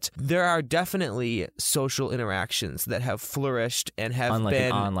that there are definitely social interactions that have flourished and have on, like,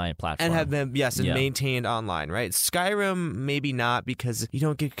 been an online platform and have been maintained online, right? Skyrim maybe not, because you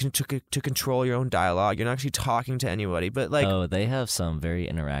don't get to control your own dialogue. You're not actually talking to anybody, but like they have some very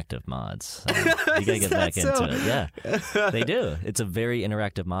interactive mods. You gotta get back into it. Yeah, they do. It's a very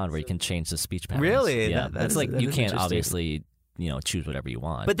interactive mod where you can change the speech patterns. Really? Yeah, That's like you can't interesting. Obviously choose whatever you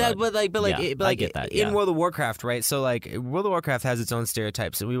want. But I get that. In World of Warcraft, right? So like World of Warcraft has its own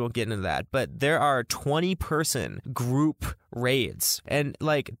stereotypes, and we won't get into that. But there are 20-person group raids, and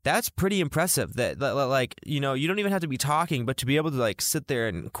like that's pretty impressive. That like you don't even have to be talking, but to be able to like sit there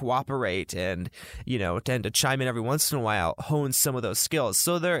and cooperate and tend to chime in every once in a while, hone some of those skills.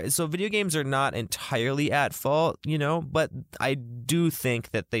 So video games are not entirely at fault, but I do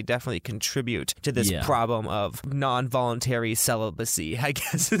think that they definitely contribute to this problem of non-voluntary celibacy, I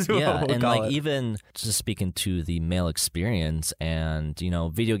guess is what we'll and call like it. Even just speaking to the male experience and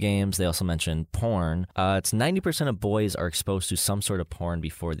video games, they also mentioned porn. It's 90% of boys are exposed to some sort of porn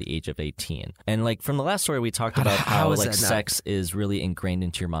before the age of 18. And like from the last story, we talked about how like sex is really ingrained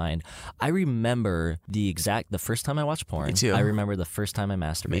into your mind. I remember the first time I watched porn. Me too. I remember the first time I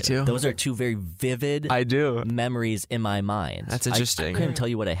masturbated. Me too. Those are two very vivid memories in my mind. That's interesting. I couldn't tell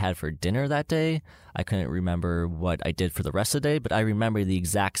you what I had for dinner that day. I couldn't remember what I did for the rest of the day, but I remember the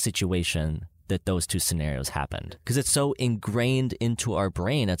exact situation that those two scenarios happened, because it's so ingrained into our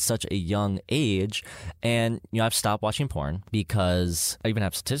brain at such a young age. And I've stopped watching porn because I even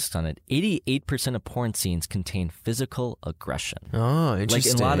have statistics on it. 88% of porn scenes contain physical aggression. Oh,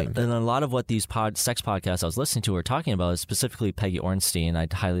 interesting. Like a lot of what these sex podcasts I was listening to were talking about, specifically Peggy Ornstein,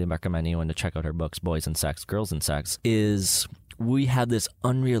 I'd highly recommend anyone to check out her books, Boys and Sex, Girls and Sex, is we have this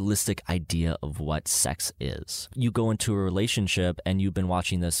unrealistic idea of what sex is. You go into a relationship and you've been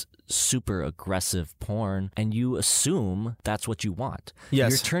watching this super aggressive porn and you assume that's what you want. Yes.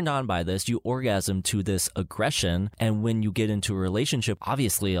 You're turned on by this, you orgasm to this aggression, and when you get into a relationship,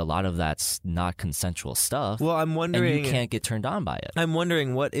 obviously a lot of that's not consensual stuff. Well, I'm wondering, and you can't get turned on by it. I'm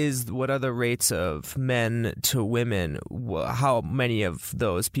wondering what are the rates of men to women? How many of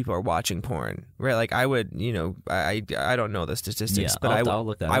those people are watching porn? Right? Like I would, I don't know the statistics, but I'll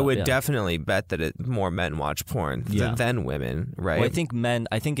look that I up, would definitely bet that more men watch porn than women, right? Well,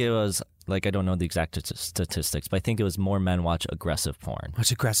 I think it was like, I don't know the exact statistics, but I think it was more men watch aggressive porn.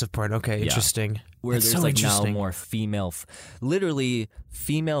 Watch aggressive porn. Okay, interesting. Where That's there's so like now interesting. more literally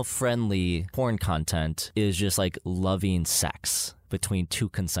female-friendly porn content is just like loving sex between two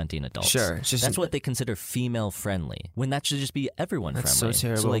consenting adults. Sure. That's what they consider female-friendly, when that should just be everyone-friendly. That's so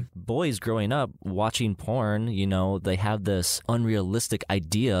terrible. So like boys growing up watching porn, they have this unrealistic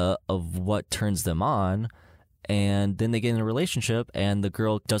idea of what turns them on. And then they get in a relationship and the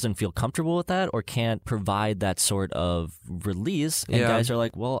girl doesn't feel comfortable with that or can't provide that sort of release. And guys are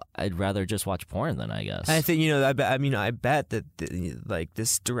like, well, I'd rather just watch porn then, I guess. I think, I bet that like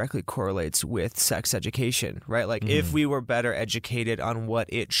this directly correlates with sex education, right? Like if we were better educated on what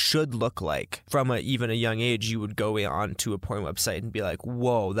it should look like from even a young age, you would go on to a porn website and be like,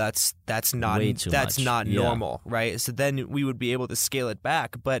 whoa, that's not Way too much. not Yeah. normal, right? So then we would be able to scale it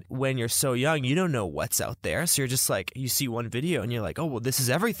back. But when you're so young, you don't know what's out there. us, you're just like, you see one video and you're like, oh, well, this is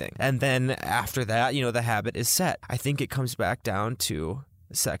everything. And then after that, the habit is set. I think it comes back down to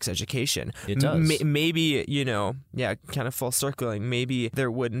sex education. It does. Maybe, kind of full circling, maybe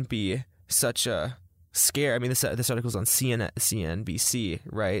there wouldn't be such a scare. I mean, this article's on CNBC,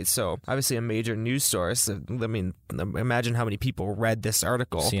 right? So obviously a major news source. I mean, imagine how many people read this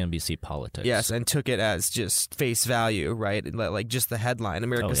article. CNBC Politics. Yes, and took it as just face value, right? Like just the headline,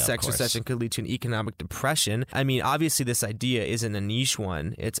 America's sex recession could lead to an economic depression. I mean, obviously this idea isn't a niche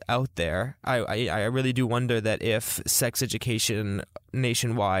one. It's out there. I really do wonder that if sex education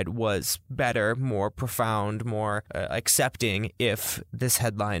nationwide was better, more profound, more accepting, if this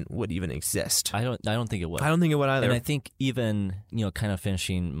headline would even exist. I don't think it would. I don't think it would either. And I think even, kind of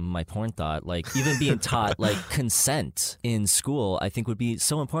finishing my porn thought, like even being taught like consent in school, I think would be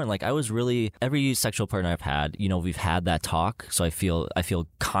so important. Like I was really, every sexual partner I've had, we've had that talk. So I feel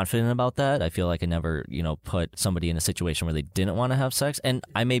confident about that. I feel like I never, put somebody in a situation where they didn't want to have sex. And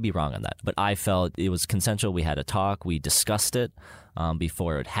I may be wrong on that, but I felt it was consensual. We had a talk. We discussed it.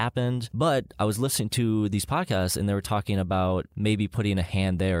 Before it happened. But I was listening to these podcasts and they were talking about maybe putting a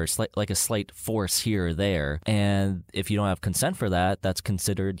hand there, like a slight force here or there. And if you don't have consent for that, that's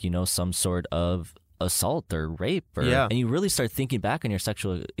considered, some sort of assault or rape. And you really start thinking back on your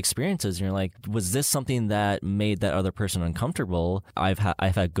sexual experiences and you're like, was this something that made that other person uncomfortable? I've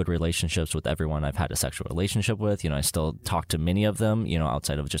had good relationships with everyone I've had a sexual relationship with. I still talk to many of them,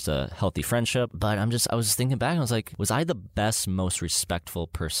 outside of just a healthy friendship. But I was thinking back and I was like, was I the best, most respectful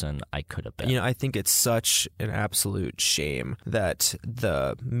person I could have been? I think it's such an absolute shame that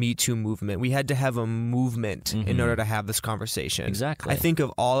the Me Too movement, we had to have a movement in order to have this conversation. Exactly. I think of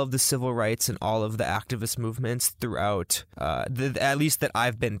all of the civil rights and all of the activist movements throughout, at least that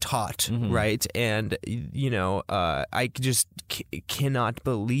I've been taught, right? And, I just cannot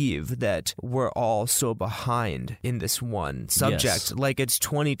believe that we're all so behind in this one subject. Yes. Like it's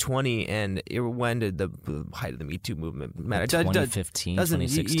 2020 and when did the height of the Me Too movement matter? 2015,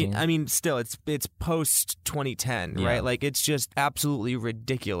 2016? I mean, still, it's post 2010, right? Like it's just absolutely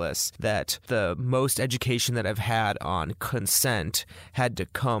ridiculous that the most education that I've had on consent had to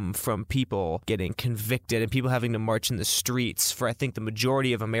come from people getting convicted and people having to march in the streets for, I think, the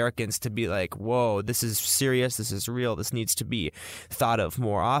majority of Americans to be like, whoa, this is serious, this is real, this needs to be thought of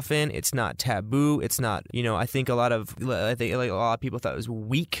more often. It's not taboo. It's not, I think a lot of people thought it was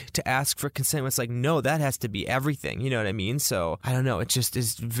weak to ask for consent. It's like, no, that has to be everything. You know what I mean? So I don't know. It just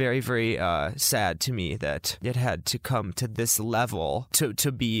is very, very sad to me that it had to come to this level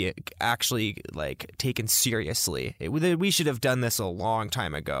to be actually like taken seriously. We should have done this a long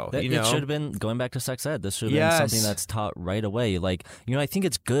time ago. It should have been going back to sex ed. This should have been something that's taught right away. Like, I think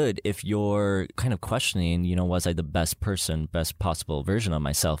it's good if you're kind of questioning, was I the best person, best possible version of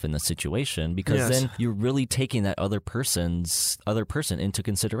myself in the situation? Because then you're really taking that other person into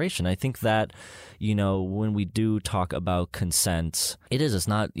consideration. I think that, when we do talk about consent, it's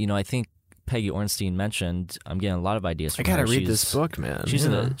not, I think Peggy Ornstein mentioned, I'm getting a lot of ideas from her. I gotta read this book, man.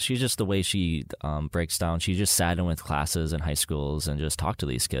 She's just the way she breaks down. She just sat in with classes in high schools and just talked to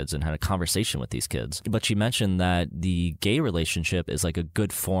these kids and had a conversation with these kids. But she mentioned that the gay relationship is like a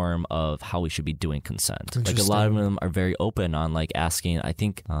good form of how we should be doing consent. Like a lot of them are very open on like asking, I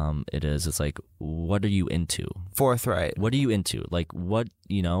think it's like, what are you into? Forthright. What are you into? Like what,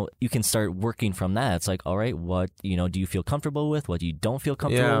 you can start working from that. It's like, all right, what, do you feel comfortable with? What you don't feel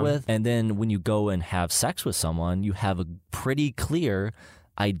comfortable with? And then when you go and have sex with someone, you have a pretty clear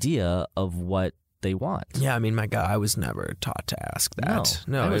idea of what they want. Yeah, I mean, my God, I was never taught to ask that.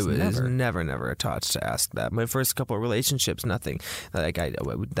 No, it was never taught to ask that. My first couple of relationships, nothing. Like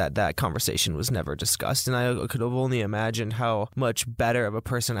that conversation was never discussed, and I could have only imagined how much better of a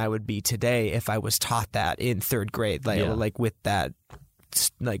person I would be today if I was taught that in third grade, like with that.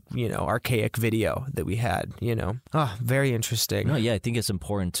 Like, archaic video that we had, very interesting. No, yeah, I think it's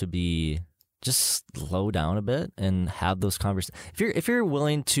important to be just slow down a bit and have those conversations. If you're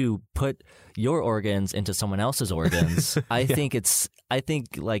willing to put your organs into someone else's organs, I think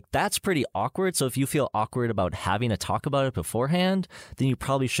like that's pretty awkward. So if you feel awkward about having to talk about it beforehand, then you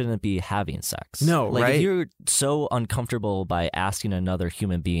probably shouldn't be having sex. No, like, right? If you're so uncomfortable by asking another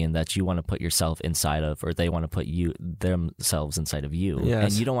human being that you want to put yourself inside of, or they want to put themselves inside of you,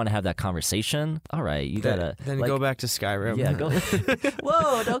 and you don't want to have that conversation, all right, you gotta then go back to Skyrim. Yeah, go.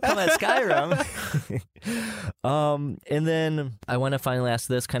 Whoa, don't come at Skyrim. And then I want to finally ask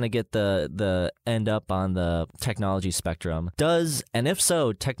this, kind of get the end up on the technology spectrum. Does, and if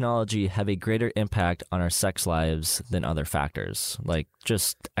so, technology have a greater impact on our sex lives than other factors, like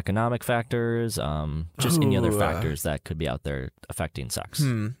just economic factors, just any other factors that could be out there affecting sex?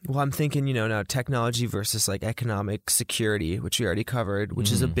 Well, I'm thinking, now technology versus like economic security, which we already covered,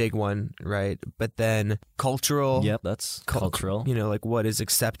 which is a big one, right? But then cultural. Yep, that's cultural. Like what is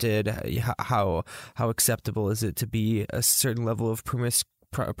accepted, how acceptable is it to be a certain level of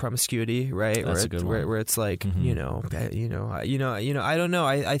promiscuity, right? That's a good one. Where it's like, I don't know.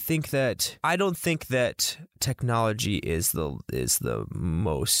 I don't think that technology is the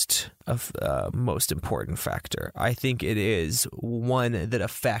most important factor. I think it is one that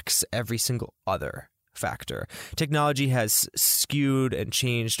affects every single other factor. Technology has skewed and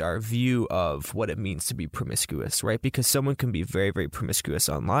changed our view of what it means to be promiscuous, right? Because someone can be very, very promiscuous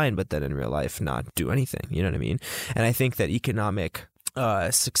online, but then in real life not do anything. You know what I mean? And I think that economic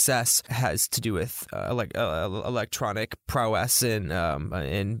success has to do with electronic prowess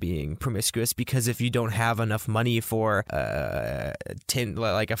and being promiscuous, because if you don't have enough money for a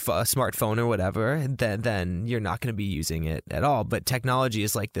smartphone or whatever, then you're not going to be using it at all. But technology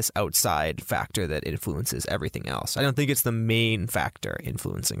is like this outside factor that influences everything else. I don't think it's the main factor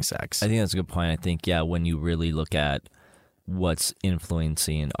influencing sex. I think that's a good point. I think, when you really look at what's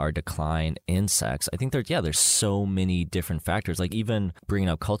influencing our decline in sex, I think there's so many different factors. Like even bringing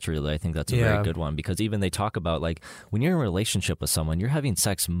up culturally, I think that's a very good one, because even they talk about like when you're in a relationship with someone, you're having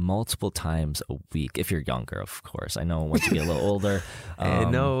sex multiple times a week. If you're younger, of course. I know once you get a little older.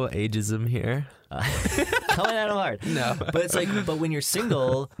 No ageism here. Coming at him hard. No. But it's like, but when you're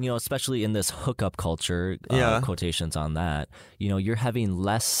single, especially in this hookup culture, quotations on that, you're having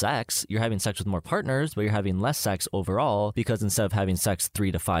less sex. You're having sex with more partners, but you're having less sex overall, because instead of having sex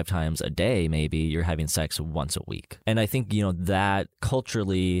 3 to 5 times a day, maybe you're having sex once a week. And I think, that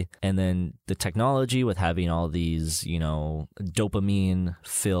culturally, and then the technology with having all these, dopamine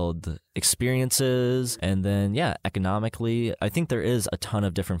filled experiences, and then economically, I think there is a ton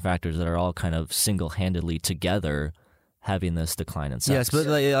of different factors that are all kind of single-handedly together having this decline in sex. Yes, but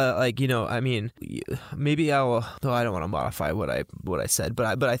maybe though I don't want to modify what I said,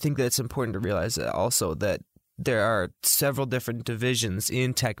 but I think that it's important to realize also that there are several different divisions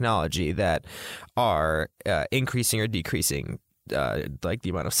in technology that are increasing or decreasing like the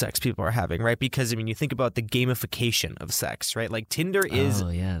amount of sex people are having, right? Because you think about the gamification of sex, right? Like Tinder is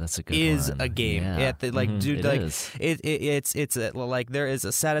that's a good one. A game. Yeah. It's like there is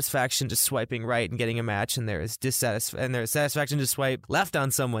a satisfaction to swiping right and getting a match, and there is satisfaction to swipe left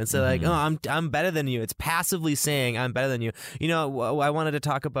on someone. So I'm better than you. It's passively saying I'm better than you. I wanted to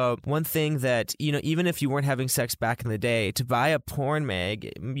talk about one thing that even if you weren't having sex back in the day, to buy a porn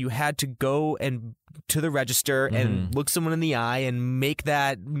mag, you had to go and to the register and look someone in the eye and make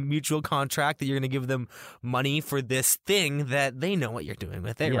that mutual contract that you're going to give them money for this thing that they know what you're doing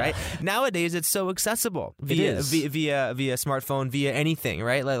with it, right? Nowadays, it's so accessible via smartphone, via anything,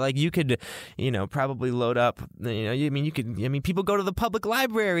 right? Like you could, probably load up. People go to the public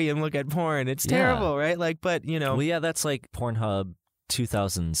library and look at porn. It's terrible, right? That's like Pornhub.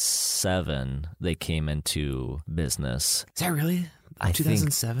 2007, they came into business. Is that really? I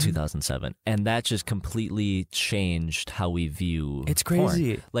 2007? think 2007. And that just completely changed how we view It's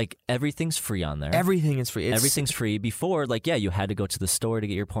crazy. porn. Like, everything's free on there. Everything is free. Everything's free. Before, you had to go to the store to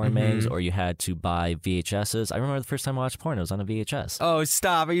get your porn mags, or you had to buy VHSs. I remember the first time I watched porn, it was on a VHS. Oh,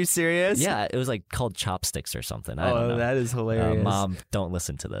 stop. Are you serious? Yeah, it was called Chopsticks or something. I don't know. That is hilarious. Mom, don't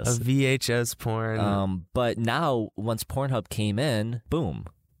listen to this. A VHS porn. But now, once Pornhub came in, boom.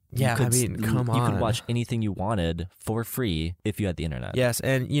 Yeah, come on. You could watch anything you wanted for free if you had the internet. Yes,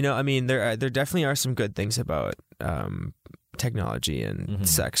 and there definitely are some good things about technology and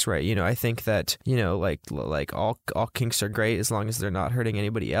sex, right? I think that like all kinks are great as long as they're not hurting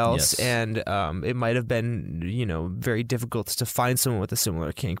anybody else. Yes. And it might have been very difficult to find someone with a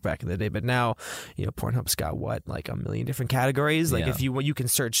similar kink back in the day, but now Pornhub's got like a million different categories. Like if you can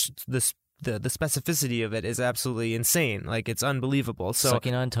search this. The specificity of it is absolutely insane. Like, it's unbelievable. So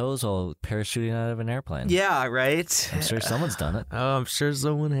sucking on toes while parachuting out of an airplane. Yeah, right. I'm sure someone's done it. Oh, I'm sure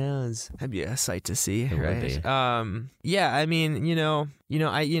someone has. That'd be a sight to see, it right? Would be. I'm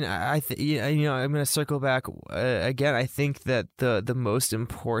gonna circle back again. I think that the most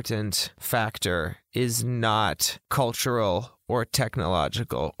important factor is not cultural or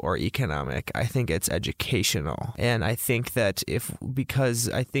technological or economic. I think it's educational. And I think that because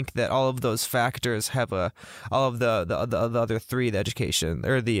I think that all of those factors have all of the other three, the education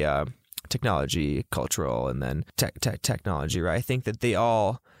or the technology, cultural, and then technology, right? I think that they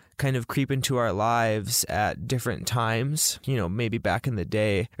all kind of creep into our lives at different times. Maybe back in the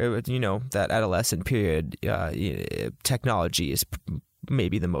day, or, that adolescent period, technology is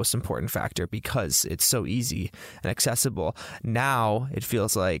maybe the most important factor because it's so easy and accessible. Now it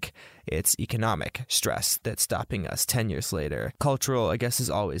feels like it's economic stress that's stopping us 10 years later. Cultural, I guess,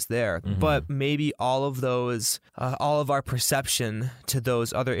 is always there. But maybe all of those, all of our perception to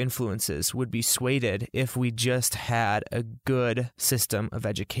those other influences would be swayed if we just had a good system of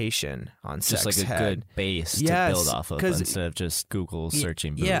education on sex. Just like a good base to build off of instead of just Google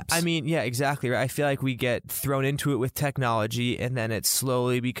searching boobs. Yeah, exactly. Right? I feel like we get thrown into it with technology, and then it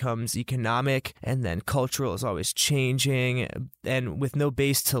slowly becomes economic, and then cultural is always changing, and with no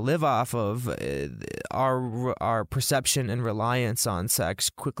base to live off of, our perception and reliance on sex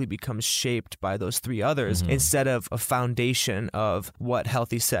quickly becomes shaped by those three others instead of a foundation of what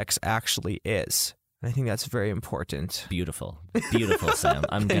healthy sex actually is. I think that's very important. Beautiful, Sam.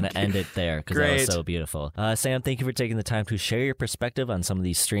 I'm going to end it there because that was so beautiful. Sam, thank you for taking the time to share your perspective on some of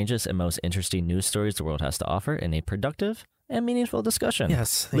the strangest and most interesting news stories the world has to offer in a productive and meaningful discussion.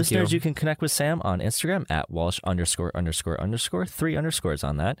 Yes, thank Listeners, you. You can connect with Sam on Instagram at Walsh___, 3 underscores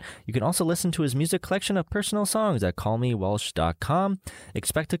on that. You can also listen to his music collection of personal songs at callmewalsh.com.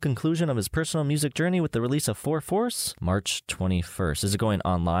 Expect a conclusion of his personal music journey with the release of 4Force March 21st. Is it going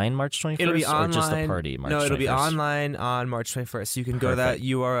online March 21st? It'll be online. Or just a party March 21st? No, it'll be online on March 21st. You can go to that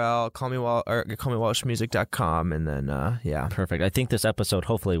URL, callmewalsh.com, and then, yeah. Perfect. I think this episode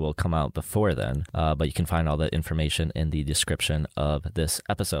hopefully will come out before then, but you can find all the information in the description of this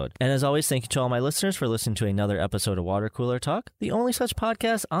episode. And as always, thank you to all my listeners for listening to another episode of Water Cooler Talk, the only such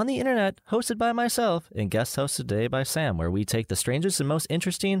podcast on the internet hosted by myself and guest hosted today by Sam, where we take the strangest and most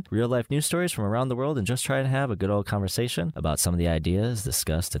interesting real-life news stories from around the world and just try to have a good old conversation about some of the ideas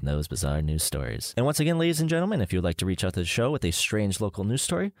discussed in those bizarre news stories. And once again, ladies and gentlemen, if you'd like to reach out to the show with a strange local news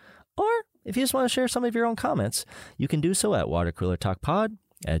story, or if you just want to share some of your own comments, you can do so at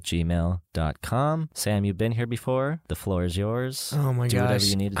watercoolertalkpod@gmail.com. Sam, you've been here before. The floor is yours. Oh my gosh. Do whatever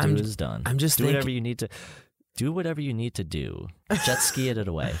you need to do is done. I'm just do whatever you need to do. Whatever you need to do. Jet ski it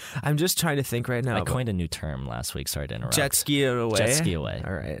away. I'm just trying to think right now. I coined a new term last week. Sorry to interrupt. Jet ski it away. Jet ski away.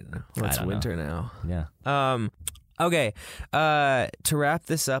 All right. Well, it's winter now. Yeah. Okay. To wrap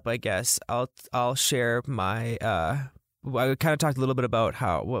this up, I guess I'll share my. I kind of talked a little bit about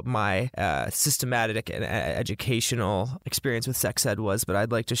what my systematic and educational experience with sex ed was, but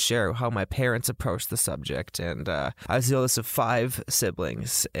I'd like to share how my parents approached the subject. And I was the oldest of 5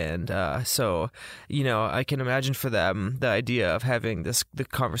 siblings, and so I can imagine for them the idea of having the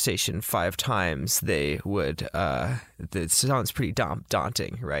conversation 5 times. They would. It sounds pretty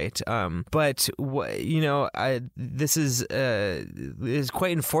daunting, right? But this is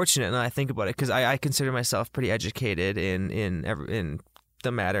quite unfortunate, and I think about it because I consider myself pretty educated in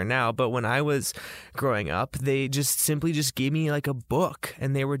the matter now, but when I was growing up, they just simply gave me like a book,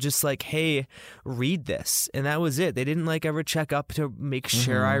 and they were just like, hey, read this, and that was it. They didn't ever check up to make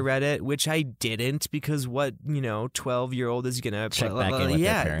sure I read it, which I didn't, because what 12-year-old is gonna check back in with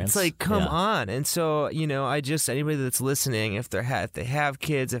their parents. It's like, come on. And so anybody that's listening, if they have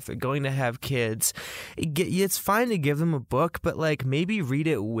kids, if they're going to have kids, it's fine to give them a book, but maybe read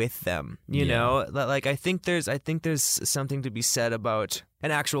it with them. I think there's something to be said about an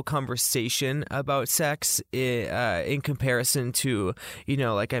actual conversation about sex in comparison to,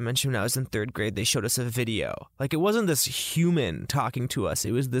 like I mentioned when I was in 3rd grade, they showed us a video. It wasn't this human talking to us.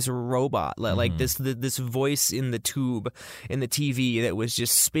 It was this robot, this voice in the tube in the TV that was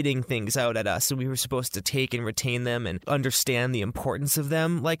just spitting things out at us, and we were supposed to take and retain them and understand the importance of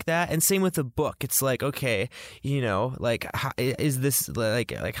them like that. And same with the book. It's okay, how, is this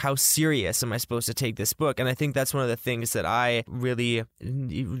how serious am I supposed to take this book? And I think that's one of the things that I really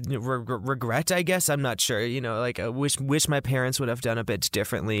regret, I guess. I'm not sure. I wish my parents would have done a bit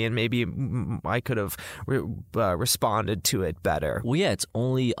differently, and maybe I could have responded to it better. Well, yeah, it's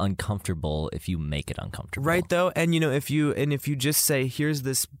only uncomfortable if you make it uncomfortable, right? Though, and if you just say, here's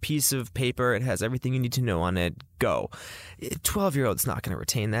this piece of paper, it has everything you need to know on it, go. 12-year-old's not going to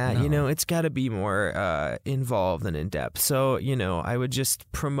retain that. No. It's got to be more involved and in depth. So I would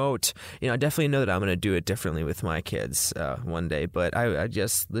just promote. I definitely know that I'm going to do it differently with my kids one day, but I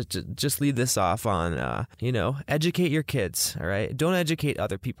just leave this off on educate your kids. All right, don't educate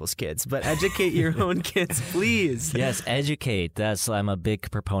other people's kids, but educate your own kids, please. Yes, educate. I'm a big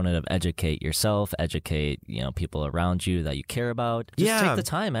proponent of educate yourself, educate people around you that you care about. Just take the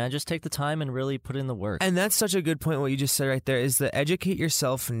time, man. Just take the time and really put in the work. And that's such a good good point what you just said right there is to educate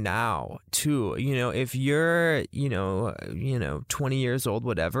yourself now too. If you're 20 years old,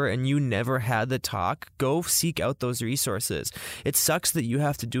 whatever, and you never had the talk, go seek out those resources. It sucks that you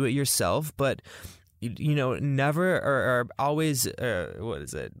have to do it yourself, but never or always,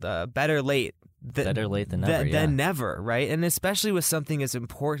 better late. Better late than never, than never, right? And especially with something as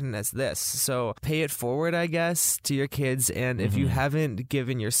important as this. So pay it forward, I guess, to your kids. And if you haven't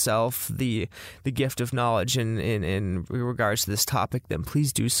given yourself the gift of knowledge in regards to this topic, then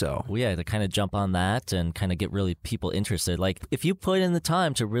please do so. Well, yeah, to kind of jump on that and kind of get really people interested. Like, if you put in the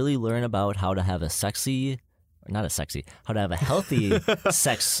time to really learn about how to have how to have a healthy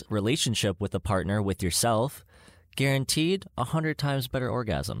sex relationship with a partner, with yourself, guaranteed 100 times better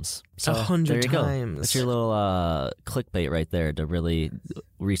orgasms. So 100 there you times. Go. That's your little clickbait right there to really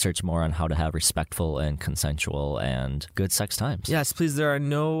research more on how to have respectful and consensual and good sex times. Yes, please. There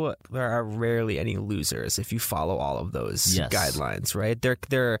are rarely any losers if you follow all of those guidelines, right?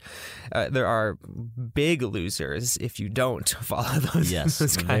 There are big losers if you don't follow those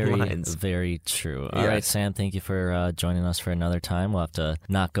guidelines. Very true. All right, Sam, thank you for joining us for another time. We'll have to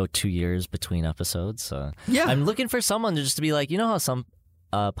not go 2 years between episodes. I'm looking for someone to just be like, how some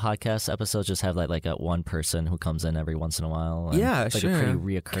podcast episodes just have like a one person who comes in every once in a while. And a pretty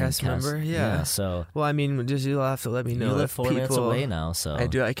reoccurring cast member. Yeah. So well, I mean, you'll have to let me know. You live 4 minutes away now, so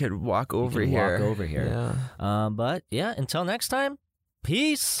I could walk over here. Yeah. But yeah, until next time.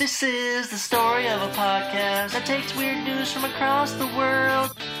 Peace. This is the story of a podcast that takes weird news from across the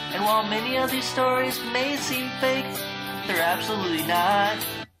world. And while many of these stories may seem fake, they're absolutely not,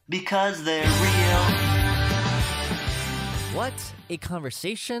 because they're real. What a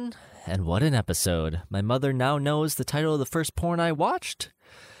conversation, and what an episode. My mother now knows the title of the first porn I watched.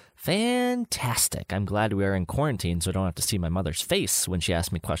 Fantastic. I'm glad we are in quarantine, so I don't have to see my mother's face when she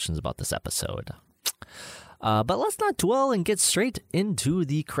asks me questions about this episode. But let's not dwell and get straight into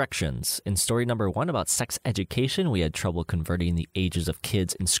the corrections. In story number 1 about sex education, we had trouble converting the ages of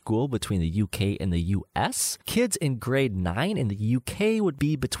kids in school between the UK and the US. Kids in grade 9 in the UK would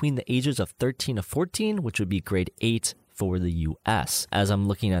be between the ages of 13 to 14, which would be grade 8 for the US. As I'm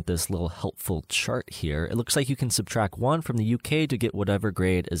looking at this little helpful chart here, it looks like you can subtract 1 from the UK to get whatever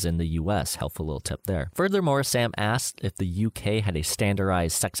grade is in the US. Helpful little tip there. Furthermore, Sam asked if the UK had a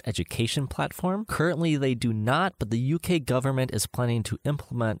standardized sex education platform. Currently, they do not, but the UK government is planning to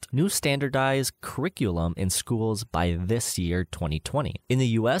implement new standardized curriculum in schools by this year, 2020. In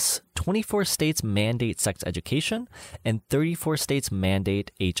the US, 24 states mandate sex education, and 34 states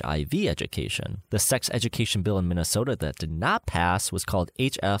mandate HIV education. The sex education bill in Minnesota that did not pass was called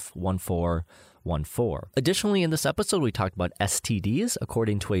HF 1414. Additionally, in this episode, we talked about STDs.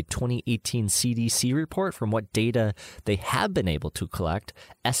 According to a 2018 CDC report, from what data they have been able to collect,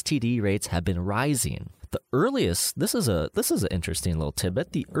 STD rates have been rising. The earliest, this is an interesting little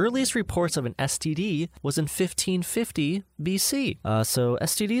tidbit, the earliest reports of an STD was in 1550 BC. So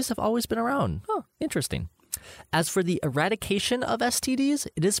STDs have always been around. Oh, interesting. As for the eradication of STDs,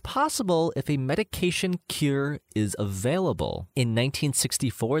 it is possible if a medication cure is available. In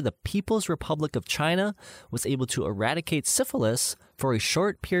 1964, the People's Republic of China was able to eradicate syphilis for a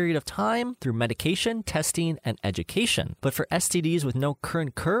short period of time through medication, testing, and education. But for STDs with no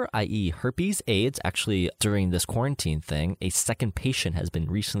current cure, i.e. herpes, AIDS, actually during this quarantine thing, a second patient has been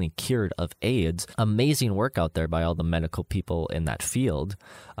recently cured of AIDS. Amazing work out there by all the medical people in that field.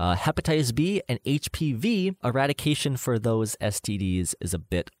 Hepatitis B and HPV, eradication for those STDs is a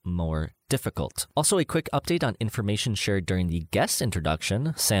bit more difficult. Also, a quick update on information shared during the guest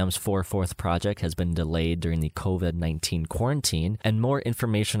introduction. Sam's 4/4 project has been delayed during the COVID-19 quarantine, and more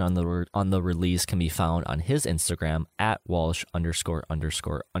information on the release can be found on his Instagram at Walsh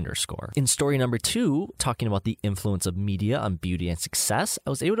 ____. In story number 2, talking about the influence of media on beauty and success,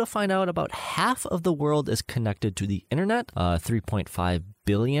 I was able to find out about half of the world is connected to the internet, 3.5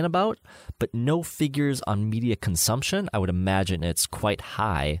 billion about, but no figures on media consumption. I would imagine it's quite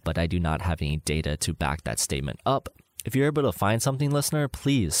high, but I do not have any data to back that statement up. If you're able to find something, listener,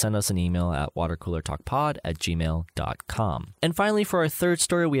 please send us an email at watercoolertalkpod@gmail.com. And finally, for our third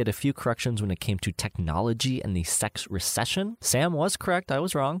story, we had a few corrections when it came to technology and the sex recession. Sam was correct, I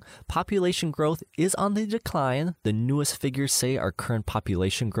was wrong. Population growth is on the decline. The newest figures say our current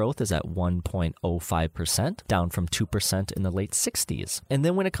population growth is at 1.05%, down from 2% in the late 60s. And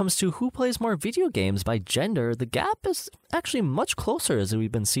then when it comes to who plays more video games by gender, the gap is actually much closer, as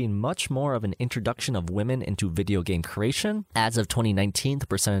we've been seeing much more of an introduction of women into video game creation. As of 2019, the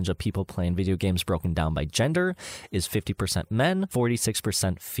percentage of people playing video games broken down by gender is 50% men,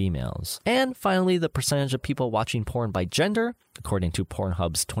 46% females. And finally, the percentage of people watching porn by gender, according to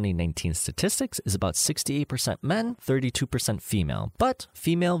Pornhub's 2019 statistics, is about 68% men, 32% female. But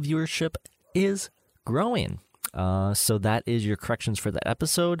female viewership is growing. So that is your corrections for that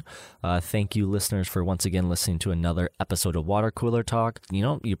episode. Thank you, listeners, for once again listening to another episode of Water Cooler Talk.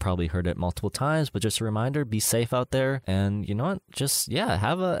 You probably heard it multiple times, but just a reminder, be safe out there. And you know what? Just,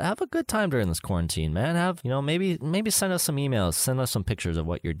 have a good time during this quarantine, man. Maybe send us some emails, send us some pictures of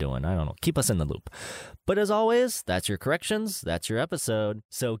what you're doing. I don't know. Keep us in the loop. But as always, that's your corrections. That's your episode.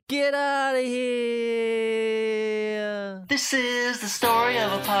 So get out of here. This is the story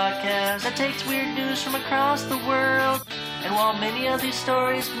of a podcast that takes weird news from across the world. And while many of these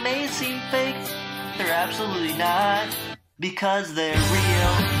stories may seem fake, they're absolutely not, because they're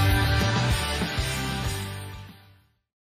real.